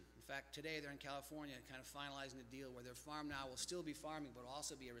mission. In fact, today they're in California kind of finalizing a deal where their farm now will still be farming, but will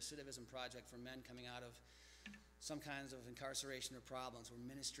also be a recidivism project for men coming out of some kinds of incarceration or problems, where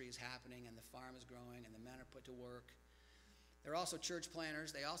ministry is happening and the farm is growing and the men are put to work. They're also church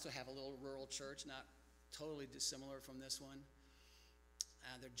planners. They also have a little rural church, not totally dissimilar from this one.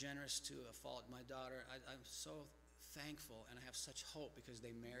 They're generous to a fault. My daughter, I'm so thankful, and I have such hope because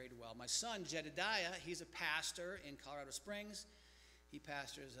they married well. My son, Jedediah, he's a pastor in Colorado Springs. He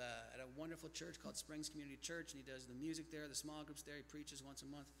pastors at a wonderful church called Springs Community Church, and he does the music there, the small groups there. He preaches once a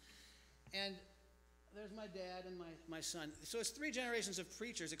month. And there's my dad and my son. So it's 3 generations of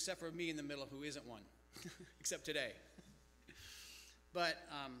preachers, except for me in the middle, who isn't one, except today. But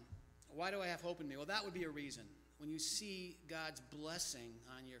why do I have hope in me? Well, that would be a reason. When you see God's blessing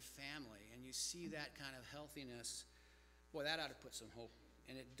on your family and you see that kind of healthiness, boy, that ought to put some hope.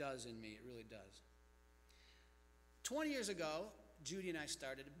 And it does in me. It really does. 20 years ago, Judy and I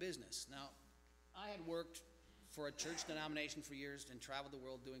started a business. Now, I had worked for a church denomination for years and traveled the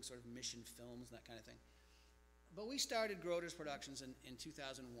world doing sort of mission films and that kind of thing. But we started Groders Productions in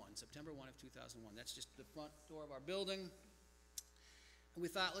 2001, September 1 of 2001. That's just the front door of our building. And we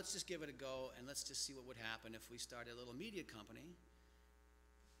thought, let's just give it a go, and let's just see what would happen if we started a little media company.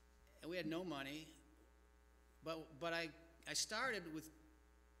 And we had no money, but I started with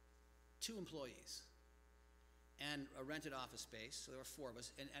 2 employees and a rented office space, so there were 4 of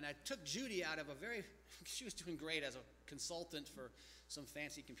us. And I took Judy out of she was doing great as a consultant for some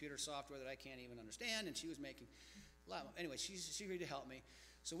fancy computer software that I can't even understand, and she was making a lot. Anyway, she agreed to help me.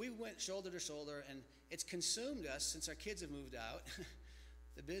 So we went shoulder to shoulder, and it's consumed us since our kids have moved out.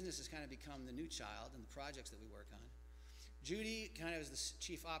 The business has kind of become the new child and the projects that we work on. Judy kind of is the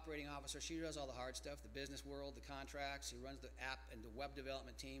chief operating officer. She does all the hard stuff, the business world, the contracts. She runs the app and the web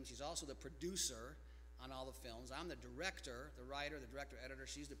development team. She's also the producer on all the films. I'm the director, the writer, the director, editor.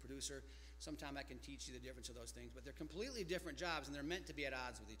 She's the producer. Sometime I can teach you the difference of those things, but they're completely different jobs, and they're meant to be at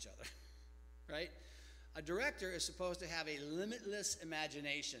odds with each other, right? A director is supposed to have a limitless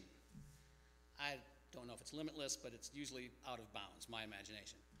imagination. don't know if it's limitless, but it's usually out of bounds, my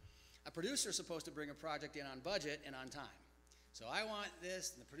imagination. A producer is supposed to bring a project in on budget and on time. So I want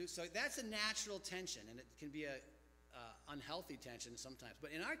this, and the producer, so that's a natural tension, and it can be a unhealthy tension sometimes.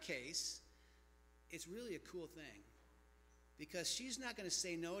 But in our case, it's really a cool thing, because she's not going to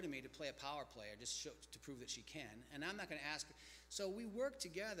say no to me to play a power play or just to prove that she can, and I'm not going to ask her. So we work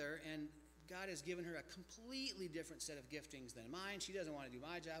together, and God has given her a completely different set of giftings than mine. She doesn't want to do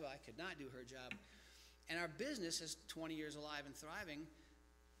my job. I could not do her job. And our business is 20 years alive and thriving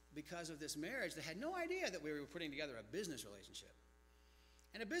because of this marriage that had no idea that we were putting together a business relationship.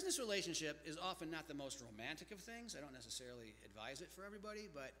 And a business relationship is often not the most romantic of things. I don't necessarily advise it for everybody,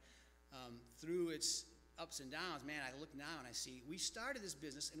 but through its ups and downs, man, I look now and I see we started this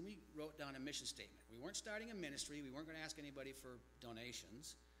business and we wrote down a mission statement. We weren't starting a ministry. We weren't going to ask anybody for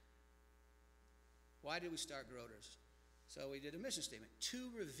donations. Why did we start Groders? So we did a mission statement: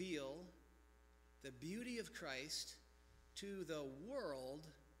 to reveal the beauty of Christ to the world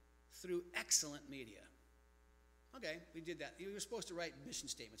through excellent media. Okay, we did that. We were supposed to write mission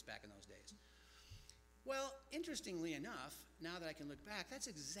statements back in those days. Well, interestingly enough, now that I can look back, that's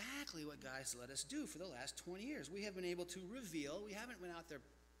exactly what God's let us do for the last 20 years. We have been able to reveal. We haven't been out there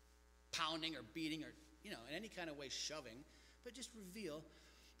pounding or beating or, in any kind of way shoving, but just reveal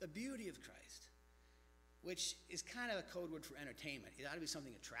the beauty of Christ, which is kind of a code word for entertainment. It ought to be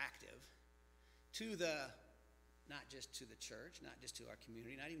something attractive to not just to the church, not just to our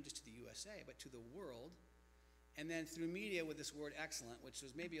community, not even just to the USA, but to the world. And then through media with this word excellent, which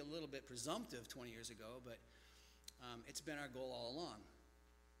was maybe a little bit presumptive 20 years ago, but it's been our goal all along.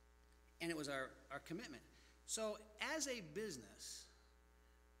 And it was our commitment. So as a business,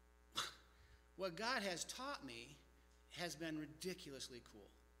 what God has taught me has been ridiculously cool.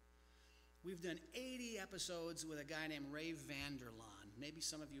 We've done 80 episodes with a guy named Ray Vanderlaan. Maybe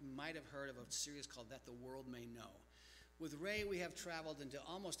some of you might have heard of a series called That the World May Know. With Ray, we have traveled into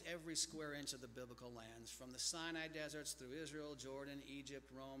almost every square inch of the biblical lands, from the Sinai deserts through Israel, Jordan,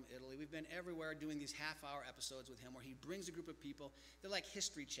 Egypt, Rome, Italy. We've been everywhere doing these half-hour episodes with him where he brings a group of people. They're like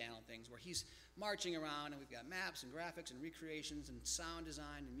History Channel things where he's marching around, and we've got maps and graphics and recreations and sound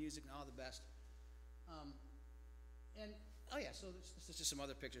design and music and all the best. So this is just some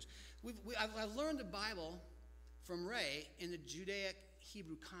other pictures. I've learned the Bible from Ray in the Judaic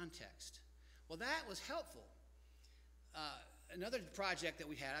Hebrew context. Well, that was helpful. Another project that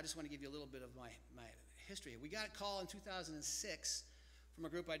we had, I just want to give you a little bit of my history. We got a call in 2006 from a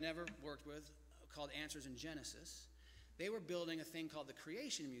group I'd never worked with called Answers in Genesis. They were building a thing called the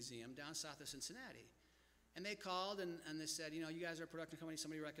Creation Museum down south of Cincinnati. And they called and they said, you guys are a production company.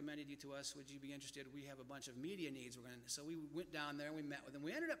 Somebody recommended you to us. Would you be interested? We have a bunch of media needs. So we went down there and we met with them.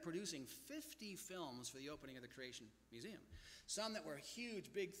 We ended up producing 50 films for the opening of the Creation Museum. Some that were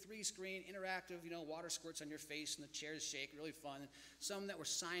huge, big 3-screen, interactive, water squirts on your face and the chairs shake, really fun. Some that were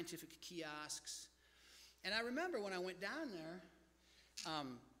scientific kiosks. And I remember when I went down there,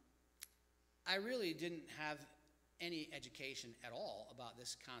 I really didn't have any education at all about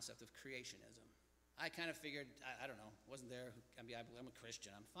this concept of creationism. I kind of figured, I don't know, wasn't there. I'm a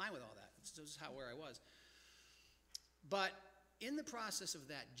Christian. I'm fine with all that. This is where I was. But in the process of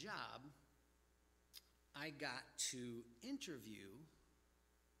that job, I got to interview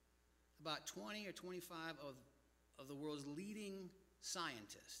about 20 or 25 of the world's leading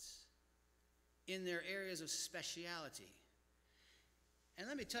scientists in their areas of speciality. And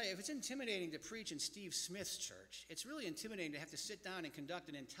let me tell you, if it's intimidating to preach in Steve Smith's church, it's really intimidating to have to sit down and conduct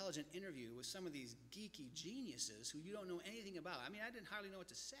an intelligent interview with some of these geeky geniuses who you don't know anything about. I mean, I didn't hardly know what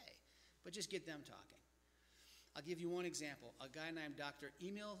to say, but just get them talking. I'll give you one example. A guy named Dr.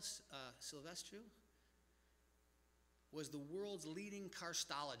 Emil Silvestru was the world's leading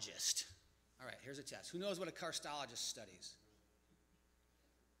karstologist. All right, here's a test. Who knows what a karstologist studies?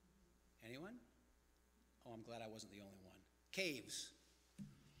 Anyone? Oh, I'm glad I wasn't the only one. Caves.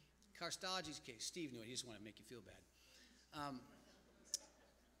 Karstology's case. Steve knew it. He just wanted to make you feel bad.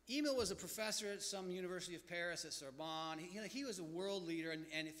 Emil was a professor at some University of Paris at Sorbonne. He was a world leader,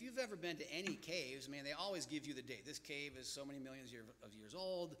 and if you've ever been to any caves, man, they always give you the date. This cave is so many millions of years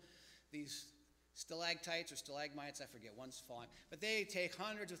old. These stalactites or stalagmites, I forget, one's falling. But they take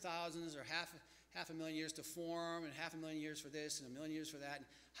hundreds of thousands or half a million years to form, and 500,000 years for this and 1,000,000 years for that. And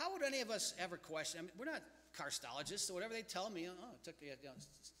how would any of us ever question? I mean, we're not karstologists, so whatever they tell me, it took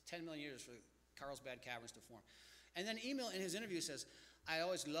 10 million years for Carlsbad Caverns to form. And then Emil in his interview says, I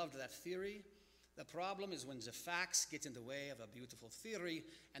always loved that theory. The problem is when the facts get in the way of a beautiful theory,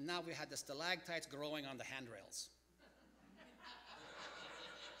 and now we had the stalactites growing on the handrails.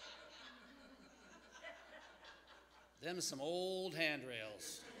 Them some old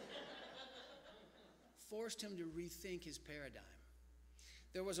handrails. forced him to rethink his paradigm.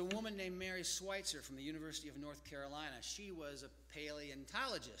 There was a woman named Mary Schweitzer from the University of North Carolina. She was a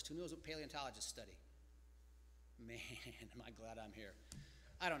paleontologist. Who knows what paleontologists study? Man, am I glad I'm here.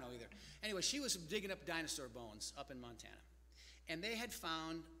 I don't know either. Anyway, she was digging up dinosaur bones up in Montana. And they had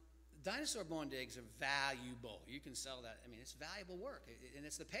found dinosaur bone digs are valuable. You can sell that. I mean, it's valuable work. And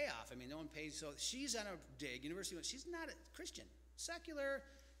it's the payoff. I mean, no one pays. So she's on a dig, she's not a Christian. Secular,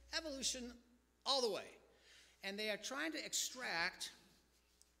 evolution, all the way. And they are trying to extract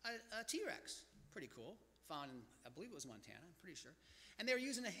a T-Rex. Pretty cool. Found in, I believe it was Montana, I'm pretty sure. And they were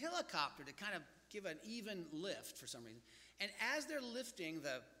using a helicopter to kind of give an even lift for some reason. And as they're lifting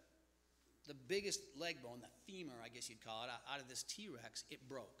the biggest leg bone, the femur, I guess you'd call it, out of this T-Rex, it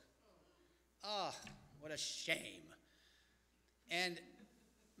broke. Oh, what a shame. And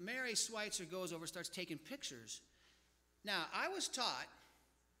Mary Schweitzer goes over, starts taking pictures. Now, I was taught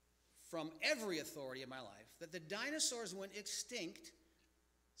from every authority of my life that the dinosaurs went extinct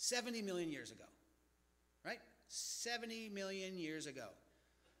 70 million years ago, right? 70 million years ago.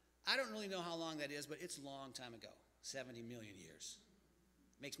 I don't really know how long that is, but it's a long time ago, 70 million years.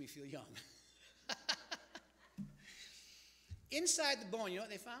 Makes me feel young. Inside the bone, you know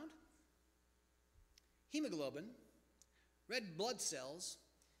what they found? Hemoglobin, red blood cells,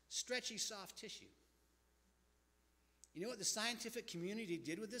 stretchy soft tissue. You know what the scientific community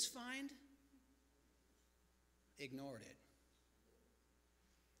did with this find? Ignored it.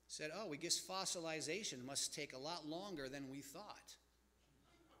 Said, oh, we guess fossilization must take a lot longer than we thought.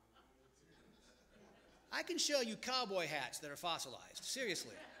 I can show you cowboy hats that are fossilized.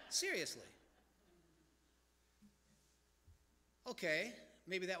 Seriously. Seriously. Okay,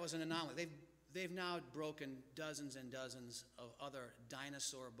 maybe that was an anomaly. They've now broken dozens and dozens of other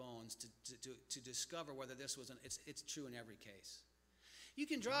dinosaur bones to discover whether this was it's true in every case. You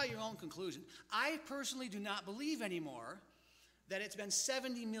can draw your own conclusion. I personally do not believe anymore that it's been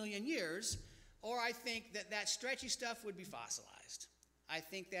 70 million years, or I think that stretchy stuff would be fossilized. I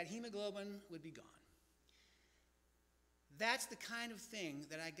think that hemoglobin would be gone. That's the kind of thing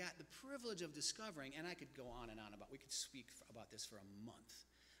that I got the privilege of discovering, and I could go on and on about. We could speak about this for a month.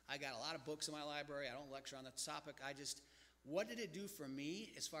 I got a lot of books in my library. I don't lecture on the topic. What did it do for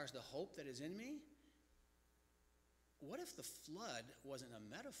me as far as the hope that is in me? What if the flood wasn't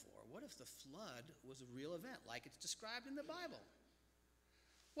a metaphor? What if the flood was a real event, like it's described in the Bible?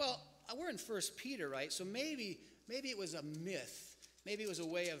 Well, we're in 1 Peter, right? So maybe it was a myth. Maybe it was a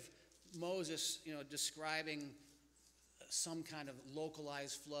way of Moses, describing some kind of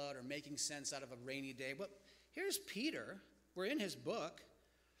localized flood or making sense out of a rainy day. But here's Peter. We're in his book.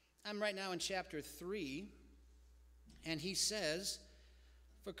 I'm right now in chapter 3, and he says,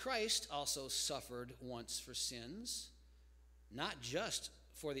 "For Christ also suffered once for sins, not just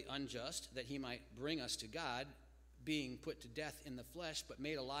for the unjust, that he might bring us to God, being put to death in the flesh, but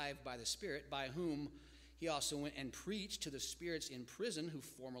made alive by the Spirit, by whom he also went and preached to the spirits in prison who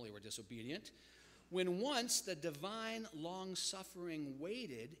formerly were disobedient, when once the divine long-suffering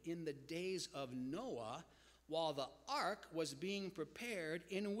waited in the days of Noah, while the ark was being prepared,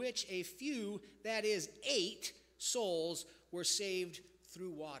 in which a few, that is 8 souls, were saved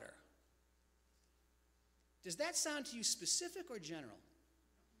through water." Does that sound to you specific or general?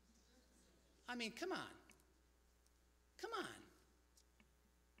 I mean, come on. Come on.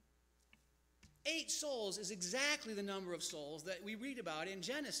 8 souls is exactly the number of souls that we read about in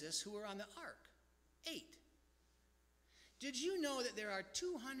Genesis who were on the ark. 8. Did you know that there are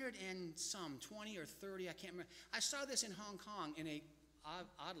 200 and some, 20 or 30, I can't remember. I saw this in Hong Kong in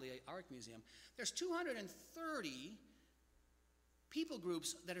oddly, an art museum. There's 230 people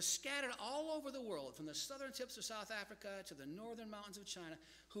groups that are scattered all over the world, from the southern tips of South Africa to the northern mountains of China,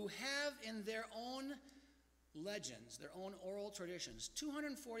 who have in their own legends, their own oral traditions,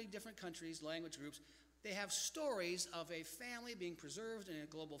 240 different countries, language groups, they have stories of a family being preserved in a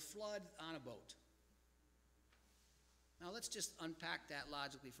global flood on a boat. Now let's just unpack that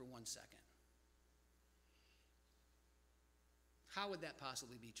logically for 1 second. How would that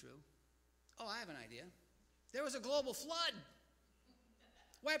possibly be true? Oh, I have an idea. There was a global flood.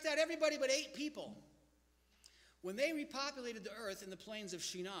 Wiped out everybody but 8 people. When they repopulated the earth in the plains of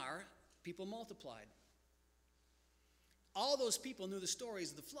Shinar, people multiplied. All those people knew the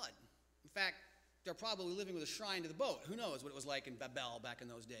stories of the flood. In fact, they're probably living with a shrine to the boat. Who knows what it was like in Babel back in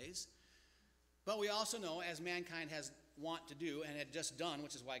those days. But we also know, as mankind has want to do and had just done,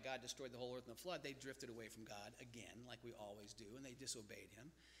 which is why God destroyed the whole earth in the flood, they drifted away from God again, like we always do, and they disobeyed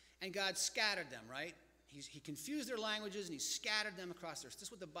him. And God scattered them, right? He confused their languages, and he scattered them across the earth. This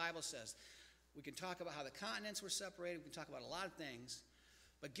is what the Bible says. We can talk about how the continents were separated. We can talk about a lot of things.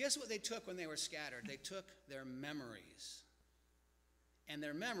 But guess what they took when they were scattered? They took their memories. And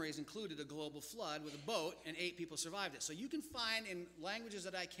their memories included a global flood with a boat, and 8 people survived it. So you can find in languages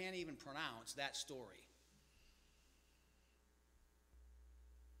that I can't even pronounce that story.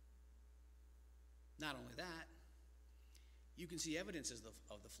 Not only that, you can see evidences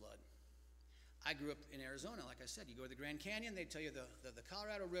of the flood. I grew up in Arizona, like I said. You go to the Grand Canyon, they tell you the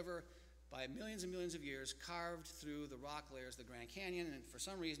Colorado River, by millions and millions of years, carved through the rock layers of the Grand Canyon, and for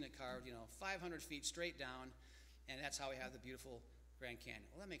some reason it carved, 500 feet straight down, and that's how we have the beautiful Grand Canyon.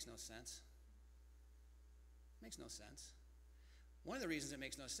 Well, that makes no sense. Makes no sense. One of the reasons it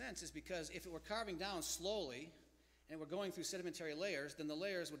makes no sense is because if it were carving down slowly, and it were going through sedimentary layers, then the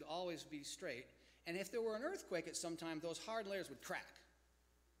layers would always be straight, and if there were an earthquake at some time, those hard layers would crack.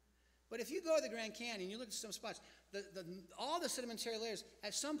 But if you go to the Grand Canyon, you look at some spots, all the sedimentary layers,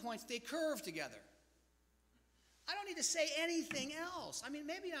 at some points, they curve together. I don't need to say anything else. I mean,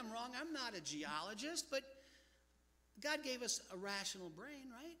 maybe I'm wrong. I'm not a geologist, but God gave us a rational brain,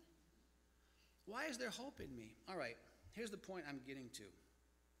 right? Why is there hope in me? All right, here's the point I'm getting to.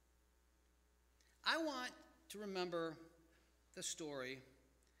 I want to remember the story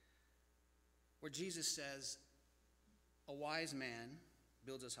where Jesus says, a wise man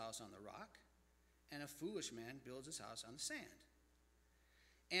builds his house on the rock, and a foolish man builds his house on the sand.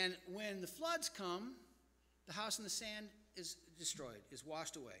 And when the floods come, the house in the sand is destroyed, is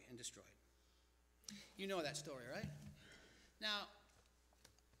washed away and destroyed. You know that story, right? Now,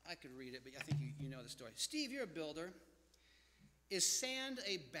 I could read it, but I think you know the story. Steve, you're a builder. Is sand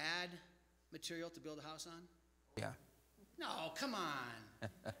a bad material to build a house on? Yeah. No, come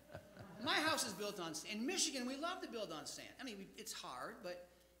on. My house is built on sand. In Michigan, we love to build on sand. I mean, it's hard, but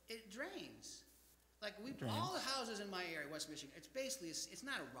it drains. Like all the houses in my area, West Michigan, it's basically, it's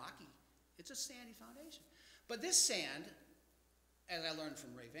not a rocky, it's a sandy foundation. But this sand, as I learned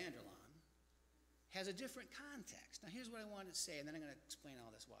from Ray Vanderlaan, has a different context. Now here's what I wanted to say, and then I'm going to explain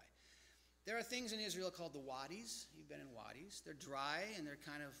all this why. There are things in Israel called the wadis. You've been in wadis. They're dry, and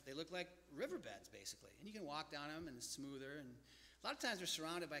they look like riverbeds, basically. And you can walk down them, and it's smoother, and a lot of times they're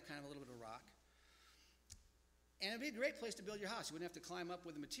surrounded by kind of a little bit of rock. And it'd be a great place to build your house. You wouldn't have to climb up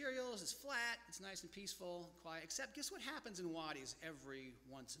with the materials. It's flat. It's nice and peaceful, quiet. Except guess what happens in wadis every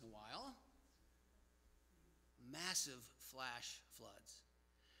once in a while? Massive flash floods.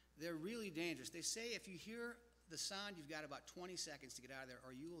 They're really dangerous. They say if you hear the sound, you've got about 20 seconds to get out of there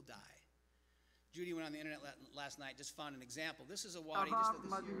or you will die. Judy went on the internet last night, just found an example. This is a wadi.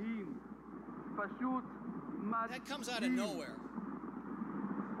 That comes out of nowhere.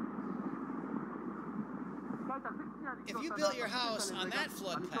 If you built your house on that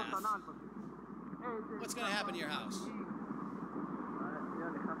flood path, what's going to happen to your house?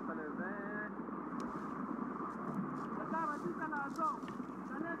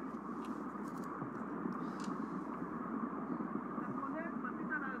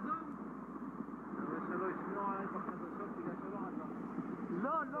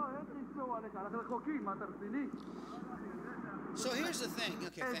 So here's the thing.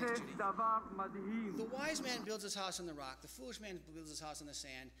 Okay, thanks, Judy. The wise man builds his house on the rock. The foolish man builds his house on the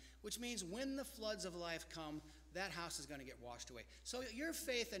sand, which means when the floods of life come, that house is going to get washed away. So your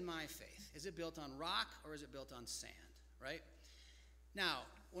faith and my faith, is it built on rock or is it built on sand, right? Now,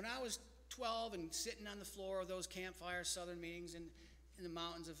 when I was 12 and sitting on the floor of those campfire Southern meetings in the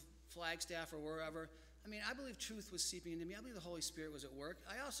mountains of Flagstaff or wherever, I mean, I believe truth was seeping into me. I believe the Holy Spirit was at work.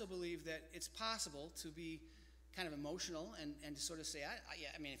 I also believe that it's possible to be kind of emotional and to sort of say,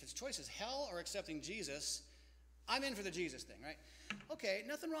 I mean, if it's choice is hell or accepting Jesus, I'm in for the Jesus thing, right? Okay,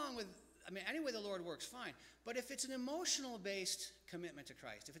 nothing wrong with, I mean, any way the Lord works, fine. But if it's an emotional-based commitment to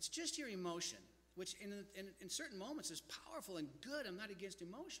Christ, if it's just your emotion, which in certain moments is powerful and good, I'm not against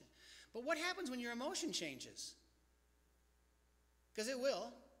emotion. But what happens when your emotion changes? Because it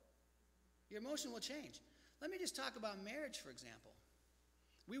will. Your emotion will change. Let me just talk about marriage, for example.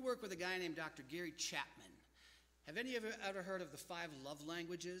 We work with a guy named Dr. Gary Chapman. Have any of you ever heard of the 5 love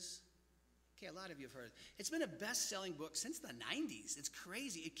languages? Okay, a lot of you have heard it. It's been a best-selling book since the 90s. It's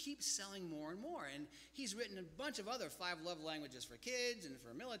crazy. It keeps selling more and more. And he's written a bunch of other 5 love languages for kids and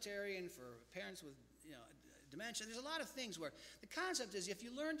for military and for parents with dementia. There's a lot of things where the concept is if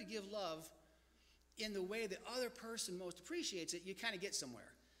you learn to give love in the way the other person most appreciates it, you kind of get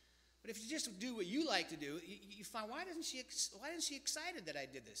somewhere. But if you just do what you like to do, you find, why isn't she excited that I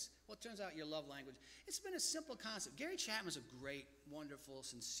did this? Well, it turns out your love language. It's been a simple concept. Gary Chapman's a great, wonderful,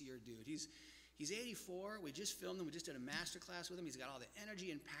 sincere dude. He's 84. We just filmed him. We just did a master class with him. He's got all the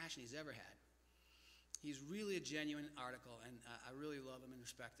energy and passion he's ever had. He's really a genuine article, and I really love him and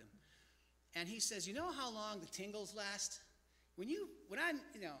respect him. And he says, you know how long the tingles last? But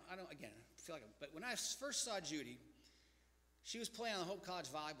when I first saw Judy, she was playing on the Hope College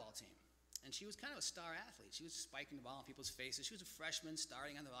volleyball team. And she was kind of a star athlete. She was spiking the ball in people's faces. She was a freshman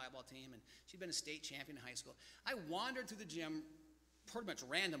starting on the volleyball team, and she'd been a state champion in high school. I wandered through the gym pretty much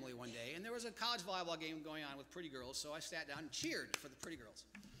randomly one day, and there was a college volleyball game going on with pretty girls, so I sat down and cheered for the pretty girls.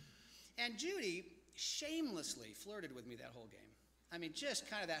 And Judy shamelessly flirted with me that whole game. I mean, just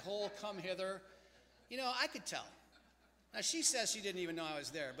kind of that whole come hither. You know, I could tell. Now, she says she didn't even know I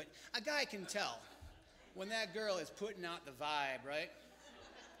was there, but a guy can tell when that girl is putting out the vibe, right?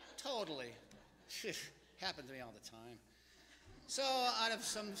 Totally. Happens to me all the time. So out of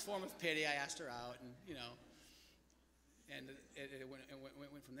some form of pity, I asked her out, and it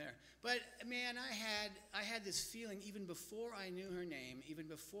went from there. But man, I had this feeling even before I knew her name, even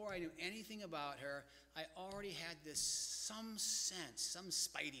before I knew anything about her, I already had this some sense, some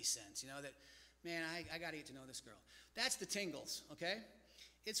spidey sense, that, man, I got to get to know this girl. That's the tingles, okay?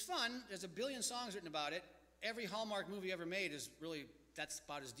 It's fun. There's a billion songs written about it. Every Hallmark movie ever made is really, that's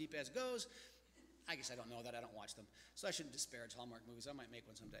about as deep as it goes. I guess I don't know that. I don't watch them. So I shouldn't disparage Hallmark movies. I might make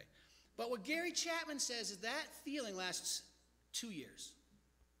one someday. But what Gary Chapman says is that feeling lasts 2 years.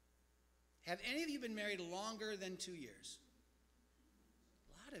 Have any of you been married longer than 2 years?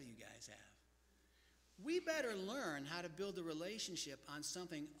 A lot of you guys have. We better learn how to build a relationship on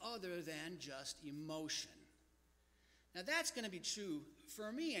something other than just emotion. Now that's going to be true,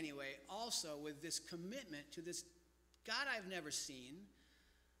 for me anyway, also with this commitment to this God I've never seen,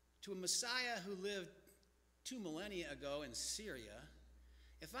 to a Messiah who lived 2 millennia ago in Syria.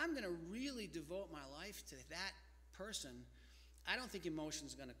 If I'm going to really devote my life to that person, I don't think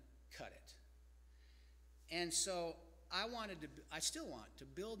emotion's going to cut it. And so I still want to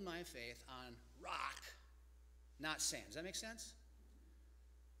build my faith on rock, not sand. Does that make sense?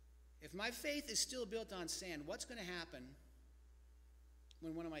 If my faith is still built on sand, what's going to happen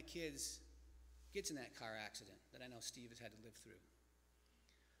when one of my kids gets in that car accident that I know Steve has had to live through?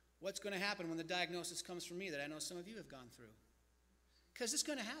 What's going to happen when the diagnosis comes from me that I know some of you have gone through? Because it's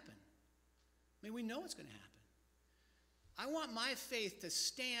going to happen. I mean, we know it's going to happen. I want my faith to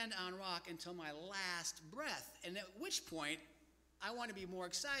stand on rock until my last breath, and at which point I want to be more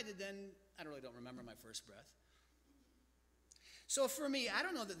excited than, I really don't remember my first breath. So for me, I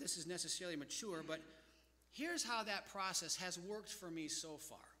don't know that this is necessarily mature, but here's how that process has worked for me so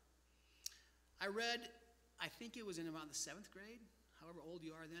far. I read, I think it was in about the 7th grade, however old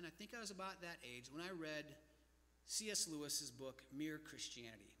you are then. I think I was about that age when I read C.S. Lewis's book, Mere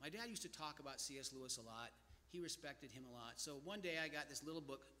Christianity. My dad used to talk about C.S. Lewis a lot. He respected him a lot. So one day I got this little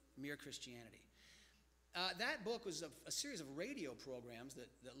book, Mere Christianity. That book was a series of radio programs that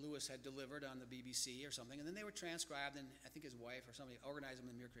Lewis had delivered on the BBC or something, and then they were transcribed, and I think his wife or somebody organized them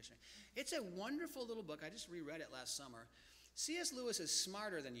in Mere Christianity. It's a wonderful little book. I just reread it last summer. C.S. Lewis is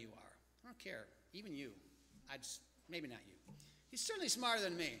smarter than you are. I don't care. Even you. Maybe not you. He's certainly smarter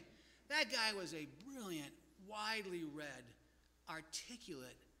than me. That guy was a brilliant, widely read,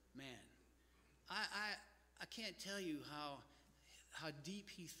 articulate man. I can't tell you how deep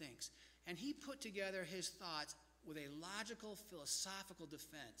he thinks. And he put together his thoughts with a logical, philosophical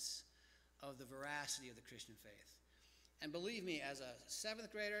defense of the veracity of the Christian faith. And believe me, as a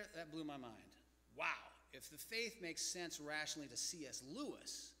 7th grader, that blew my mind. Wow, if the faith makes sense rationally to C.S.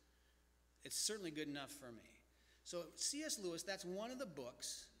 Lewis, it's certainly good enough for me. So C.S. Lewis, that's one of the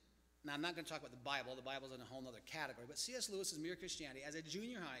books. Now, I'm not going to talk about the Bible. The Bible's in a whole other category. But C.S. Lewis's Mere Christianity, as a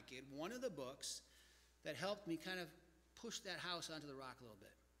junior high kid, one of the books that helped me kind of push that house onto the rock a little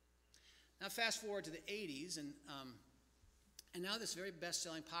bit. Now, fast forward to the 80s, and now this very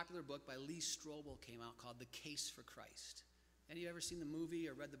best-selling popular book by Lee Strobel came out called The Case for Christ. Any of you ever seen the movie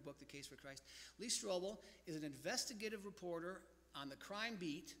or read the book, The Case for Christ? Lee Strobel is an investigative reporter on the crime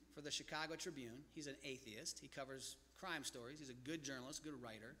beat for the Chicago Tribune. He's an atheist. He covers crime stories. He's a good journalist, good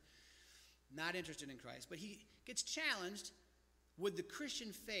writer, not interested in Christ. But he gets challenged, would the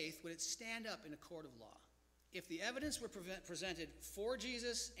Christian faith, would it stand up in a court of law? If the evidence were presented for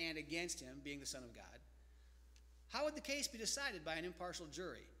Jesus and against him, being the Son of God, how would the case be decided by an impartial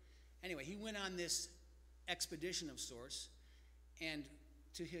jury? Anyway, he went on this expedition of sorts, and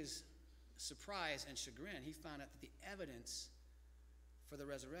to his surprise and chagrin, he found out that the evidence for the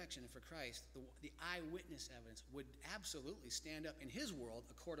resurrection and for Christ, the eyewitness evidence, would absolutely stand up in his world,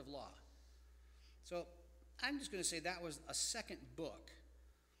 a court of law. So I'm just going to say that was a second book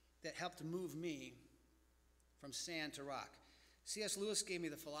that helped move me from sand to rock. C.S. Lewis gave me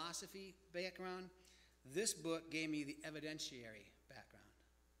the philosophy background. This book gave me the evidentiary background.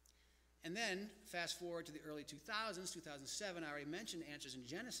 And then, fast forward to the early 2000s, 2007, I already mentioned Answers in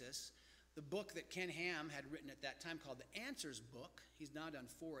Genesis. the book that Ken Ham had written at that time called The Answers Book. He's now done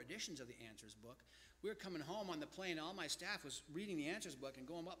 4 editions of The Answers Book. We were coming home on the plane. All my staff was reading The Answers Book and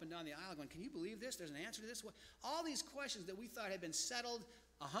going up and down the aisle going, can you believe this? There's an answer to this? All these questions that we thought had been settled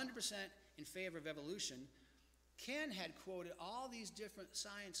 100% in favor of evolution, Ken had quoted all these different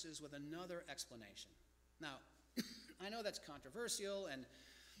sciences with another explanation. Now, I know that's controversial and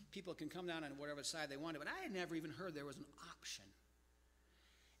people can come down on whatever side they wanted, but I had never even heard there was an option.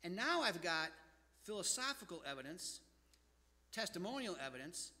 And now I've got philosophical evidence, testimonial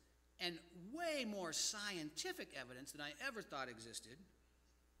evidence, and way more scientific evidence than I ever thought existed.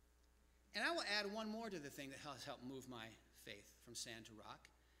 And I will add one more to the thing that has helped move my faith from sand to rock,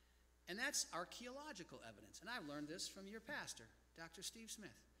 and that's archaeological evidence. And I've learned this from your pastor, Dr. Steve Smith.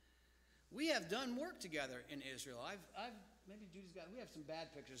 We have done work together in Israel. Maybe Judy's we have some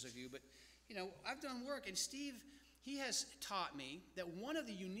bad pictures of you, but I've done work, and Steve, he has taught me that one of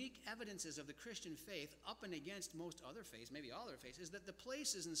the unique evidences of the Christian faith, up and against most other faiths, maybe all other faiths, is that the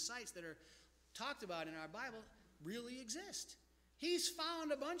places and sites that are talked about in our Bible really exist. He's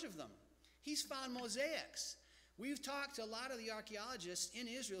found a bunch of them. He's found mosaics. We've talked to a lot of the archaeologists in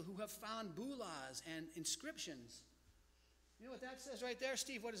Israel who have found bulas and inscriptions. You know what that says right there?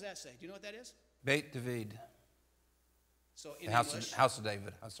 Steve, what does that say? Do you know what that is? Beit David. So in The house English, of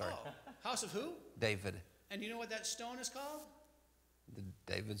David. I'm sorry. Oh, house of who? David. And do you know what that stone is called? The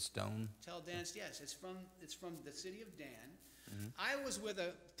David stone. Tell Dan, yes, it's from the city of Dan. Mm-hmm. I was with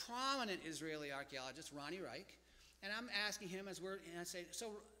a prominent Israeli archaeologist, Ronnie Reich, and I'm asking him and I say,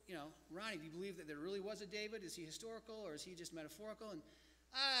 so, Ronnie, do you believe that there really was a David? Is he historical or is he just metaphorical? And,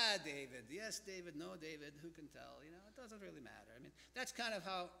 David, yes, David, no, David, who can tell? It doesn't really matter. I mean, that's kind of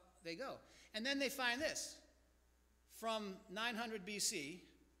how they go. And then they find this from 900 BC,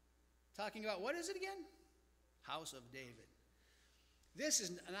 talking about, what is it again? House of David. This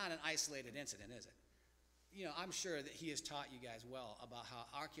is not an isolated incident, is it? I'm sure that he has taught you guys well about how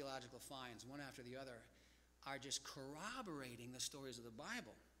archaeological finds, one after the other, are just corroborating the stories of the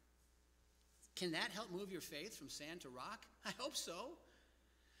Bible. Can that help move your faith from sand to rock? I hope so.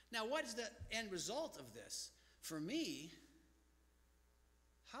 Now, what is the end result of this? For me,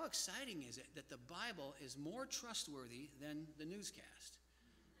 how exciting is it that the Bible is more trustworthy than the newscast?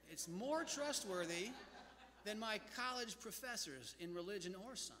 It's more trustworthy than my college professors in religion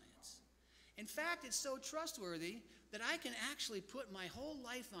or science. In fact, it's so trustworthy that I can actually put my whole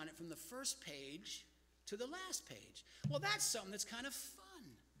life on it from the first page to the last page. Well, that's something that's kind of fun.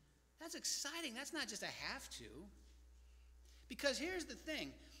 That's exciting. That's not just a have to. Because here's the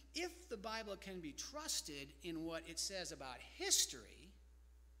thing. If the Bible can be trusted in what it says about history,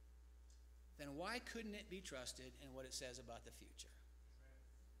 then why couldn't it be trusted in what it says about the future?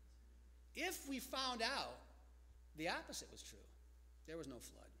 If we found out the opposite was true, there was no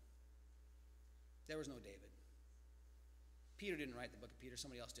flood, there was no David. Peter didn't write the book of Peter,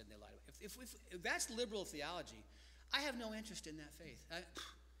 somebody else did, and they lied about it. If that's liberal theology, I have no interest in that faith.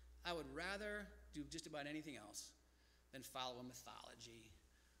 I would rather do just about anything else than follow a mythology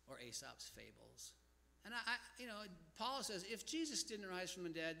or Aesop's fables. And Paul says, if Jesus didn't rise from the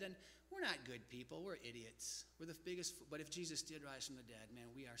dead, then we're not good people, we're idiots. We're the biggest, but if Jesus did rise from the dead, man,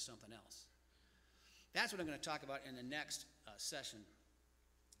 we are something else. That's what I'm going to talk about in the next session.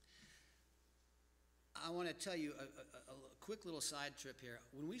 I want to tell you a quick little side trip here.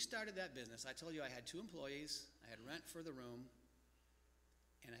 When we started that business, I told you I had 2 employees, I had rent for the room,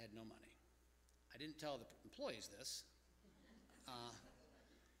 and I had no money. I didn't tell the employees this.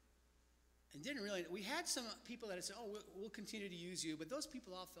 And didn't really, we had some people that had said, we'll continue to use you, but those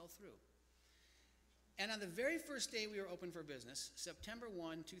people all fell through. And on the very first day we were open for business, September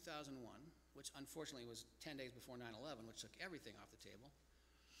 1, 2001, which unfortunately was 10 days before 9/11, which took everything off the table.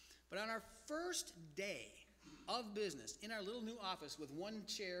 But on our first day of business, in our little new office with 1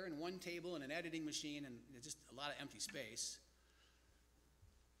 chair and 1 table and an editing machine and just a lot of empty space,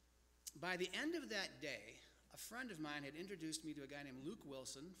 by the end of that day, a friend of mine had introduced me to a guy named Luke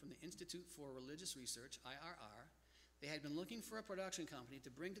Wilson from the Institute for Religious Research, IRR. They had been looking for a production company to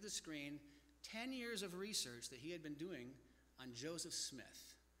bring to the screen 10 years of research that he had been doing on Joseph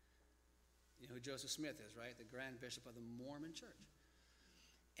Smith. You know who Joseph Smith is, right? The Grand Bishop of the Mormon Church.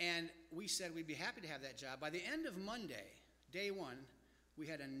 And we said we'd be happy to have that job. By the end of Monday, day 1, we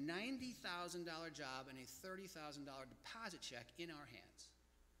had a $90,000 job and a $30,000 deposit check in our hands.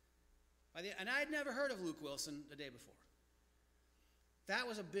 And I had never heard of Luke Wilson the day before. That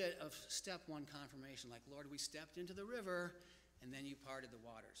was a bit of step 1 confirmation, like, Lord, we stepped into the river, and then you parted the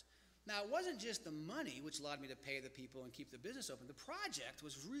waters. Now, it wasn't just the money, which allowed me to pay the people and keep the business open. The project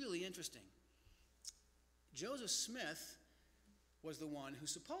was really interesting. Joseph Smith was the one who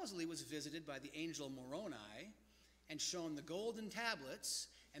supposedly was visited by the angel Moroni and shown the golden tablets,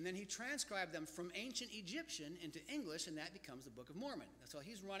 and then he transcribed them from ancient Egyptian into English, and that becomes the Book of Mormon. So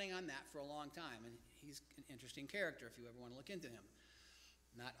he's running on that for a long time, and he's an interesting character if you ever want to look into him.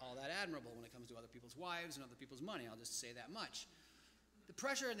 Not all that admirable when it comes to other people's wives and other people's money, I'll just say that much. The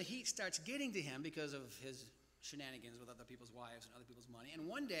pressure and the heat starts getting to him because of his shenanigans with other people's wives and other people's money. And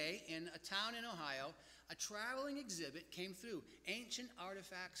one day, in a town in Ohio, a traveling exhibit came through, ancient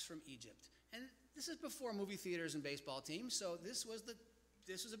artifacts from Egypt. And this is before movie theaters and baseball teams, so this was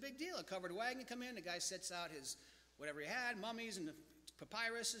a big deal. A covered wagon come in, the guy sets out his whatever he had, mummies and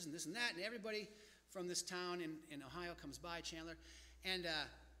papyruses and this and that, and everybody from this town in Ohio comes by, Chandler, and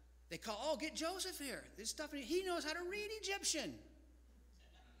they call, oh, get Joseph here. This stuff, he knows how to read Egyptian.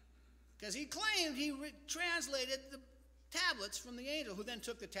 Because he claimed he translated the tablets from the angel, who then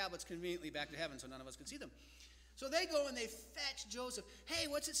took the tablets conveniently back to heaven so none of us could see them. So they go and they fetch Joseph. Hey,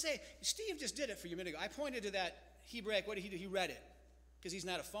 what's it say? Steve just did it for you a minute ago. I pointed to that Hebraic. What did he do? He read it, because he's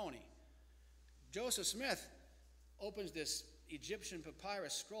not a phony. Joseph Smith opens this Egyptian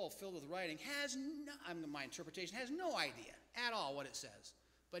papyrus scroll filled with writing, my interpretation, has no idea at all what it says,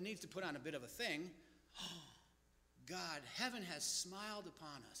 but needs to put on a bit of a thing. Oh, God, heaven has smiled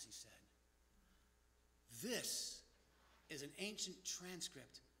upon us, he said. This is an ancient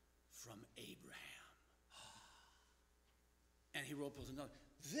transcript from Abraham. And he wrote another.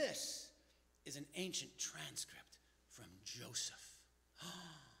 This is an ancient transcript from Joseph.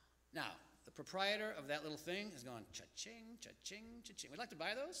 Now, the proprietor of that little thing is going, cha-ching, cha-ching, cha-ching. We'd like to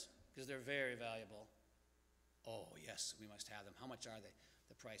buy those because they're very valuable. Oh, yes, we must have them. How much are they?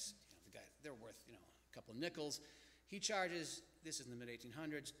 The price, the guy, they're worth, a couple of nickels. He charges, this is in the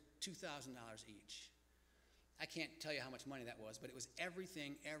mid-1800s, $2,000 each. I can't tell you how much money that was, but it was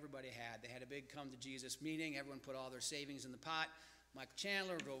everything everybody had. They had a big come to Jesus meeting. Everyone put all their savings in the pot. Michael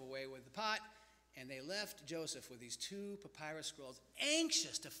Chandler drove away with the pot, and they left Joseph with these 2 papyrus scrolls,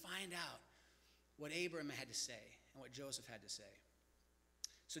 anxious to find out what Abraham had to say and what Joseph had to say.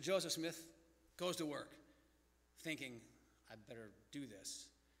 So Joseph Smith goes to work, thinking, I better do this.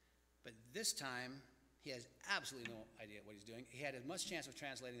 But this time, he has absolutely no idea what he's doing. He had as much chance of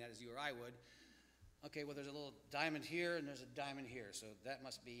translating that as you or I would. Okay, well, there's a little diamond here, and there's a diamond here, so that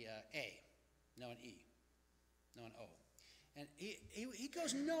must be A, no an E, no an O. And he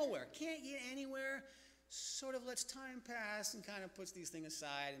goes nowhere, can't get anywhere, sort of lets time pass and kind of puts these things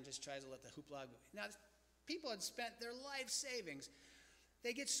aside and just tries to let the hoopla go. Now, people had spent their life savings.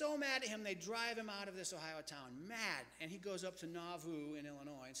 They get so mad at him, they drive him out of this Ohio town, mad. And he goes up to Nauvoo in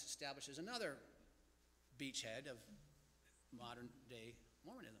Illinois and establishes another beachhead of modern-day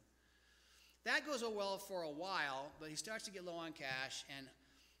Mormonism. That goes well for a while, but he starts to get low on cash, and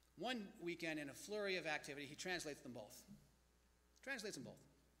one weekend in a flurry of activity, he translates them both.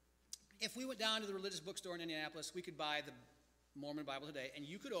 If we went down to the religious bookstore in Indianapolis, we could buy the Mormon Bible today, and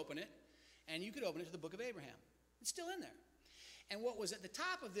you could open it, to the Book of Abraham. It's still in there. And what was at the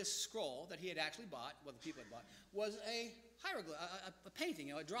top of this scroll that he had actually bought, well, the people had bought, was a hieroglyph, a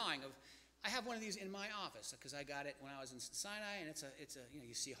painting, a drawing of. I have one of these in my office because I got it when I was in Sinai, and it's a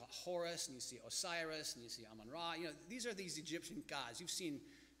you see Horus and you see Osiris and you see Amun-Ra. These are these Egyptian gods. You've seen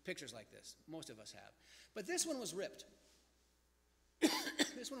pictures like this. Most of us have. But this one was ripped.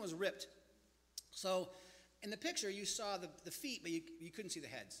 This one was ripped. So in the picture you saw the feet, but you couldn't see the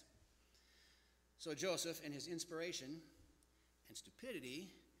heads. So Joseph, in his inspiration and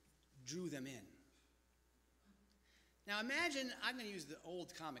stupidity, drew them in. Now imagine, I'm going to use the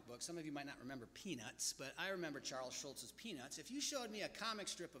old comic book. Some of you might not remember Peanuts, but I remember Charles Schultz's Peanuts. If you showed me a comic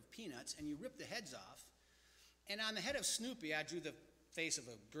strip of Peanuts and you ripped the heads off, and on the head of Snoopy I drew the face of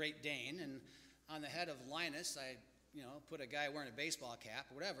a Great Dane, and on the head of Linus I put a guy wearing a baseball cap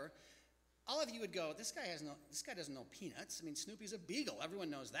or whatever, all of you would go, this guy doesn't know Peanuts. I mean, Snoopy's a beagle. Everyone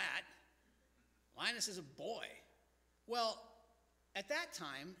knows that. Linus is a boy. Well, at that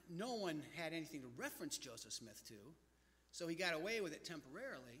time, no one had anything to reference Joseph Smith to, so he got away with it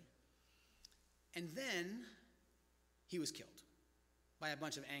temporarily, and then he was killed by a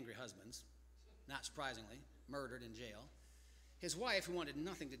bunch of angry husbands, not surprisingly, murdered in jail. His wife, who wanted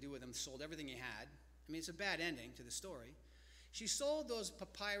nothing to do with him, sold everything he had. I mean, it's a bad ending to the story. She sold those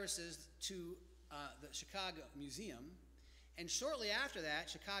papyruses to the Chicago Museum, and shortly after that,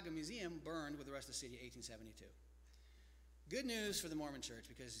 Chicago Museum burned with the rest of the city in 1872. Good news for the Mormon Church,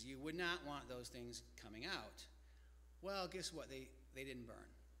 because you would not want those things coming out. Well, guess what? They didn't burn.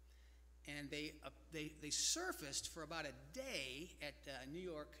 And they surfaced for about a day at New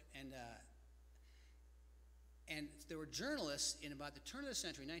York, and there were journalists in about the turn of the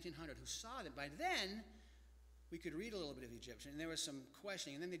century, 1900, who saw them. By then, we could read a little bit of Egyptian, and there was some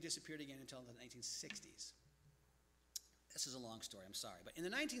questioning, and then they disappeared again until the 1960s. This is a long story, I'm sorry. But in the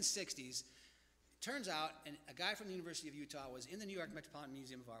 1960s, it turns out a guy from the University of Utah was in the New York Metropolitan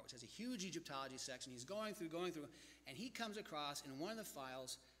Museum of Art, which has a huge Egyptology section. He's going through, and he comes across in one of the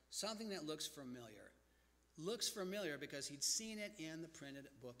files something that looks familiar. Looks familiar because he'd seen it in the printed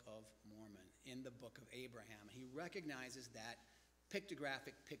Book of Mormon, in the Book of Abraham. He recognizes that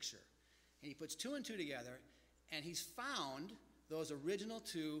pictographic picture. And he puts two and two together, and he's found those original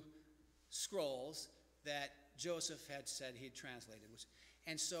two scrolls that Joseph had said he'd translated.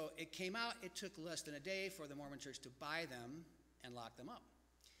 And so it came out, it took less than a day for the Mormon Church to buy them and lock them up.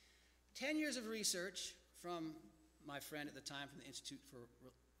 10 years of research from my friend at the time from the Institute for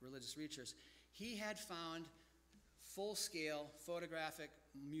Religious Research, he had found full-scale photographic,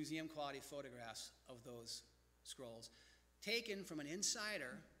 museum-quality photographs of those scrolls taken from an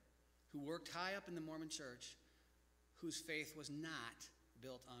insider who worked high up in the Mormon Church whose faith was not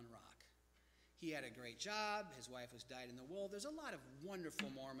built on rock. He had a great job. His wife was dyed in the wool. There's a lot of wonderful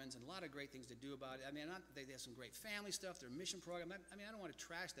Mormons and a lot of great things to do about it. I mean, they have some great family stuff, their mission program. I mean, I don't want to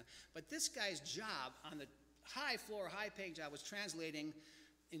trash them. But this guy's job on the high floor, high-paying job was translating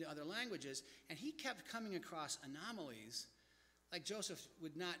into other languages, and he kept coming across anomalies, like Joseph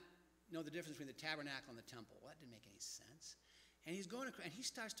would not know the difference between the tabernacle and the temple. Well, that didn't make any sense. And he's going across, and he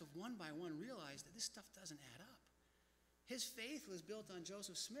starts to one by one realize that this stuff doesn't add up. His faith was built on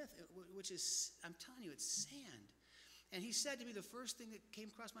Joseph Smith, which is, I'm telling you, it's sand. And he said to me, the first thing that came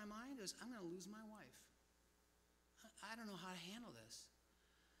across my mind was, I'm going to lose my wife. I don't know how to handle this.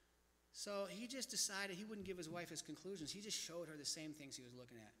 So he just decided he wouldn't give his wife his conclusions. He just showed her the same things he was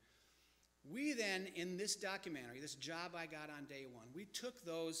looking at. We then, in this documentary, this job I got on day one, we took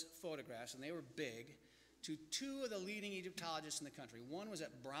those photographs, and they were big, to two of the leading Egyptologists in the country. One was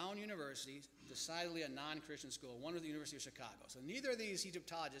at Brown University, decidedly a non-Christian school. One was at the University of Chicago. So neither of these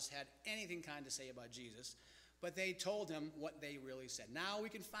Egyptologists had anything kind to say about Jesus, but they told him what they really said. Now we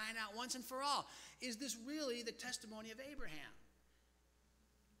can find out once and for all, is this really the testimony of Abraham?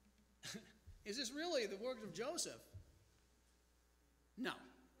 Is this really the work of Joseph? No.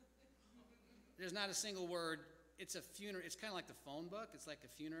 There's not a single word. It's a funeral. It's kind of like the phone book. It's like a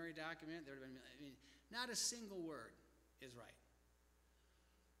funerary document. Not a single word is right.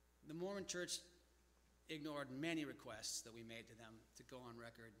 The Mormon Church ignored many requests that we made to them to go on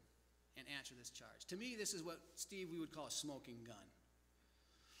record and answer this charge. To me, this is what, Steve, we would call a smoking gun.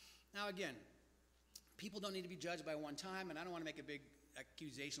 Now, again, people don't need to be judged by one time, and I don't want to make a big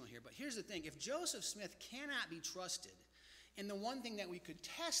accusational here, but here's the thing. If Joseph Smith cannot be trusted in the one thing that we could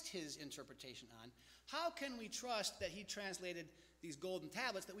test his interpretation on, how can we trust that he translated these golden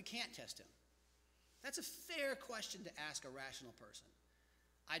tablets that we can't test him? That's a fair question to ask a rational person.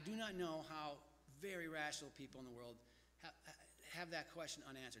 I do not know how very rational people in the world have that question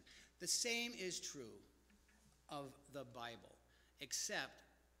unanswered. The same is true of the Bible, except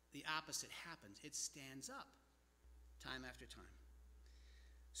the opposite happens. It stands up time after time.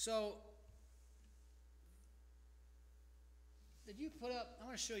 So, did you put up, I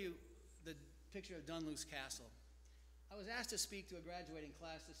want to show you the picture of Dunluce Castle. I was asked to speak to a graduating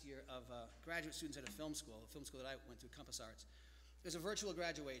class this year of graduate students at a film school that I went to, Compass Arts. It was a virtual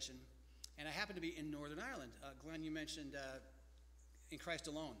graduation, and I happened to be in Northern Ireland. Glenn, you mentioned In Christ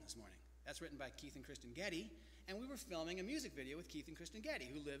Alone this morning. That's written by Keith and Kristen Getty, and we were filming a music video with Keith and Kristen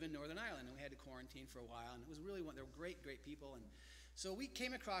Getty, who live in Northern Ireland, and we had to quarantine for a while, and it was really they were great, great people. And so we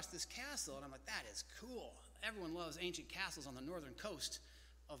came across this castle, and I'm like, that is cool. Everyone loves ancient castles on the northern coast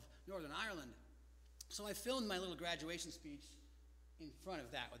of Northern Ireland. So I filmed my little graduation speech in front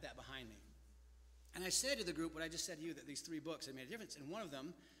of that, with that behind me. And I said to the group what I just said to you, that these three books had made a difference, and one of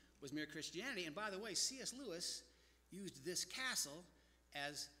them was Mere Christianity. And by the way, C.S. Lewis used this castle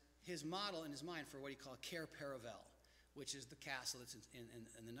as his model in his mind for what he called Cair Paravel, which is the castle that's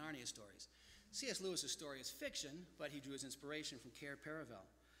in the Narnia stories. C.S. Lewis's story is fiction, but he drew his inspiration from Cair Paravel.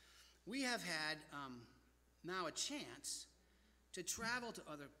 We have had now a chance to travel to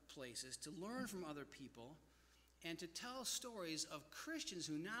other places, to learn from other people, and to tell stories of Christians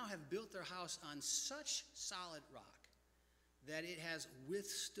who now have built their house on such solid rock that it has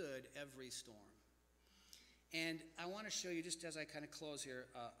withstood every storm. And I want to show you, just as I kind of close here,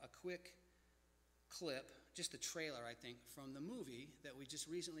 a quick clip, just the trailer, I think, from the movie that we just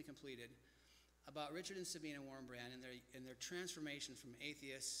recently completed about Richard and Sabina Warmbrand and their transformation from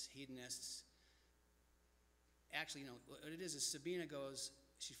atheists, hedonists. Actually, what it is Sabina goes,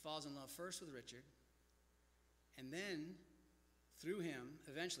 she falls in love first with Richard, and then, through him,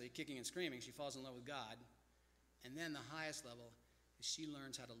 eventually, kicking and screaming, she falls in love with God. And then the highest level is she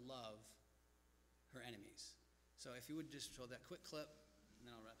learns how to love her enemies. So if you would just show that quick clip, and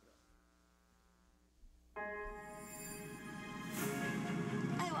then I'll wrap it up.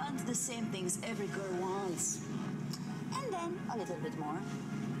 I want the same things every girl wants. And then a little bit more.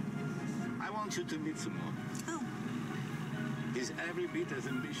 I want you to meet someone. Oh. He's every bit as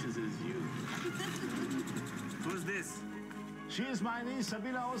ambitious as you. Who's this? She is my niece,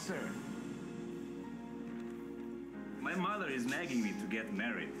 Sabina Oster. My mother is nagging me to get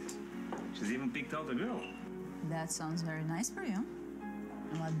married. She's even picked out a girl. That sounds very nice for you.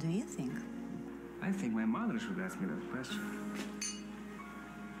 What do you think? I think my mother should ask me that question.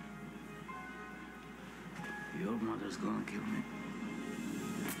 Your mother's gonna kill me.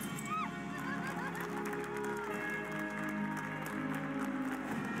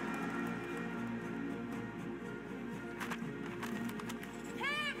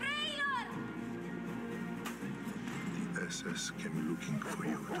 The SS came looking for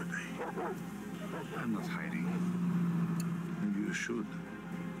you today. I'm not hiding. Maybe you should.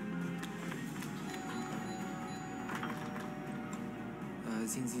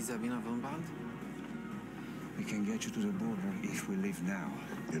 Sind Sie Sabina von Bald? We can get you to the border if we leave now.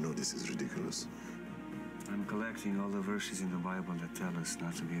 You know this is ridiculous. I'm collecting all the verses in the Bible that tell us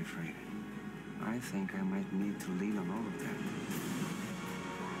not to be afraid. I think I might need to lean on all of them.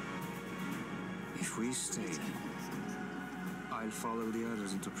 If we stay, I'll follow the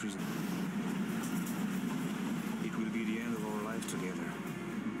others into prison. It will be the end of our life together.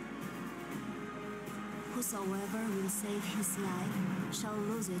 Whosoever will save his life shall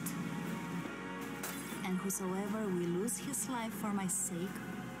lose it. And whosoever will lose his life for my sake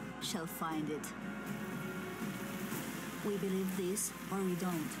shall find it. We believe this or we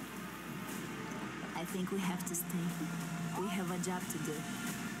don't. I think we have to stay. We have a job to do.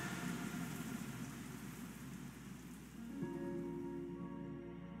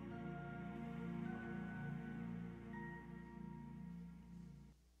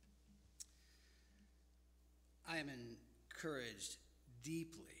 I am encouraged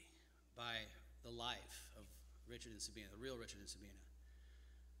deeply by the life of Richard and Sabina, the real Richard and Sabina.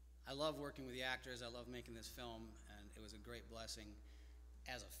 I love working with the actors. I love making this film, and it was a great blessing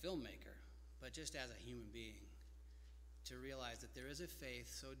as a filmmaker, but just as a human being, to realize that there is a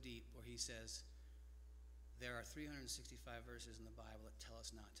faith so deep where he says, there are 365 verses in the Bible that tell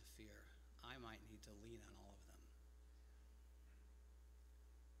us not to fear. I might need to lean on all of them.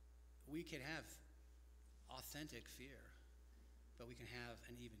 We can have authentic fear, but we can have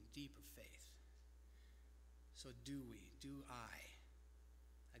an even deeper faith. So do we? Do I?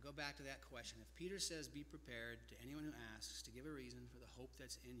 I go back to that question. If Peter says, be prepared to anyone who asks to give a reason for the hope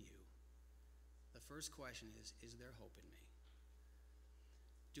that's in you, the first question is there hope in me?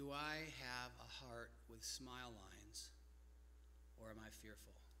 Do I have a heart with smile lines, or am I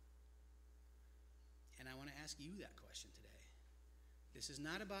fearful? And I want to ask you that question today. This is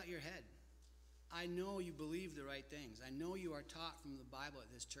not about your head. I know you believe the right things. I know you are taught from the Bible at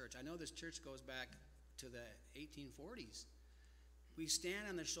this church. I know this church goes back to the 1840s. We stand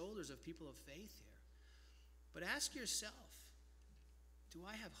on the shoulders of people of faith here. But ask yourself, do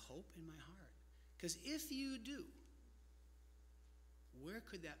I have hope in my heart? Because if you do, where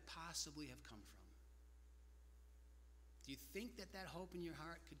could that possibly have come from? Do you think that that hope in your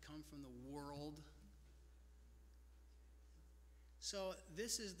heart could come from the world? So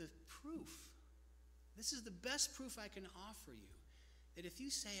this is the proof. This is the best proof I can offer you. That if you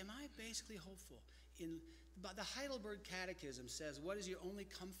say, am I basically hopeful? The Heidelberg Catechism says, what is your only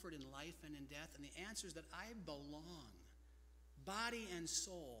comfort in life and in death? And the answer is that I belong, body and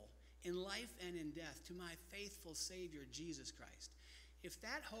soul, in life and in death, to my faithful Savior, Jesus Christ. If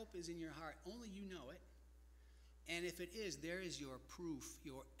that hope is in your heart, only you know it. And if it is, there is your proof,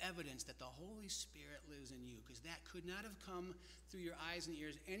 your evidence that the Holy Spirit lives in you, because that could not have come through your eyes and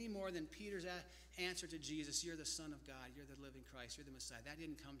ears any more than Peter's answer to Jesus, you're the Son of God, you're the living Christ, you're the Messiah. That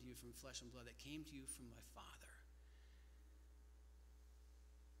didn't come to you from flesh and blood, that came to you from my Father.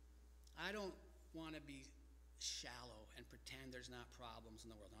 I don't want to be shallow and pretend there's not problems in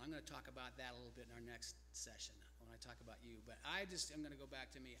the world. Now, I'm going to talk about that a little bit in our next session when I talk about you, but I'm going to go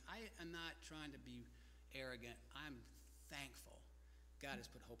back to me. I am not trying to be arrogant. I'm thankful God has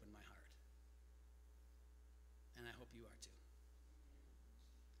put hope in my heart. And I hope you are too.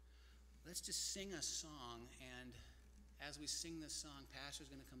 Let's just sing a song, and as we sing this song, Pastor's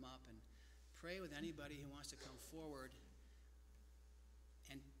going to come up and pray with anybody who wants to come forward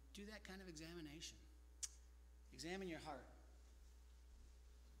and do that kind of examination. Examine your heart.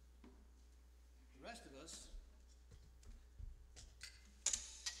 The rest of us,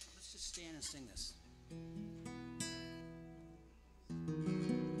 let's just stand and sing this.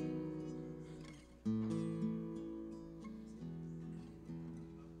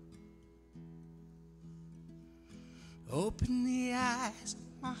 Open the eyes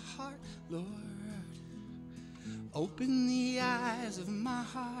of my heart, Lord. Open the eyes of my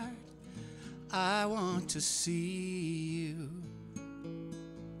heart. I want to see you.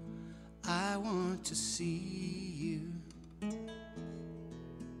 I want to see you.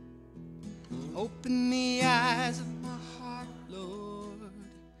 Open the eyes of my heart, Lord.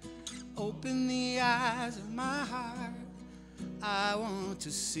 Open the eyes of my heart. I want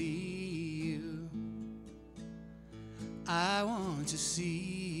to see you. I want to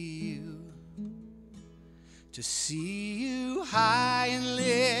see you. To see you high and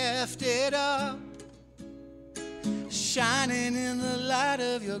lifted up, shining in the light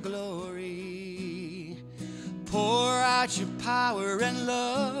of your glory. Pour out your power and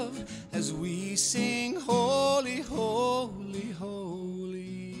love as we sing, holy, holy,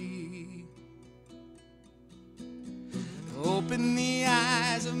 holy. Open the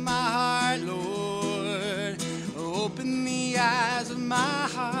eyes of my heart, Lord. Open the eyes of my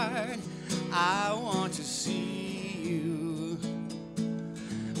heart. I want to see you.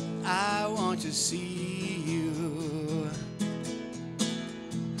 I want to see you.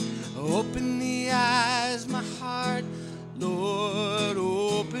 Open the eyes of my heart, Lord.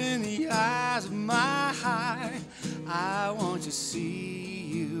 Open the eyes of my heart. I want to see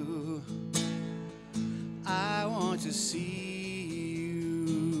you. I want to see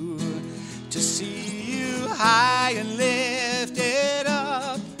you. To see you high and lifted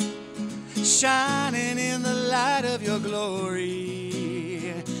up, shining in the light of your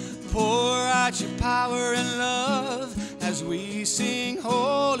glory. Pour out your power and love as we sing,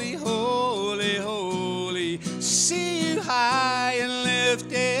 holy, holy, holy. See you high and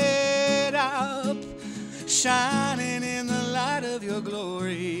lifted up, shining in the light of your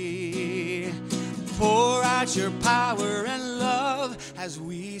glory. Pour out your power and love as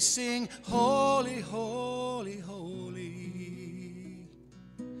we sing, holy, holy, holy.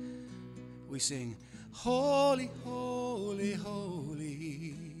 We sing, holy, holy,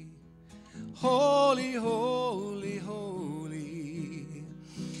 holy. Holy, holy, holy.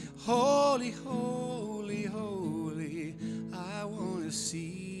 Holy, holy, holy. I want to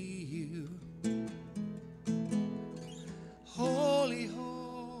see you. Holy,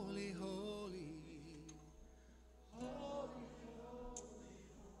 holy, holy.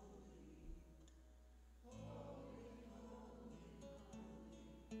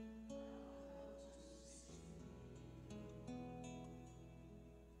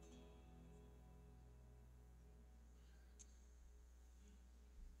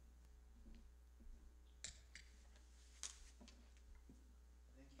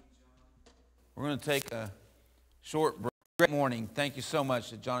 We're going to take a short break. Great morning. Thank you so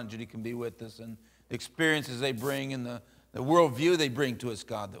much that John and Judy can be with us, and the experiences they bring and the worldview they bring to us,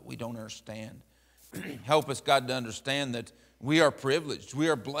 God, that we don't understand. Help us, God, to understand that we are privileged. We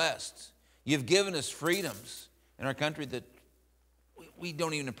are blessed. You've given us freedoms in our country that we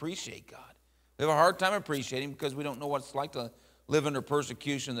don't even appreciate, God. We have a hard time appreciating because we don't know what it's like to live under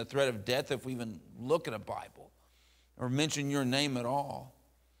persecution, the threat of death if we even look at a Bible or mention your name at all.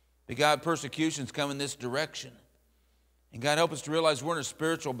 But God, persecutions come in this direction. And God, help us to realize we're in a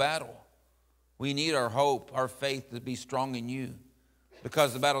spiritual battle. We need our hope, our faith to be strong in you.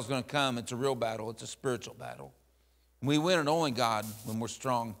 Because the battle's going to come. It's a real battle. It's a spiritual battle. And we win it only, God, when we're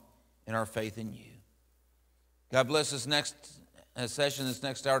strong in our faith in you. God bless this next session, this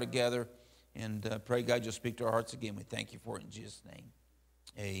next hour together. And pray, God, you'll speak to our hearts again. We thank you for it in Jesus' name.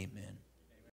 Amen.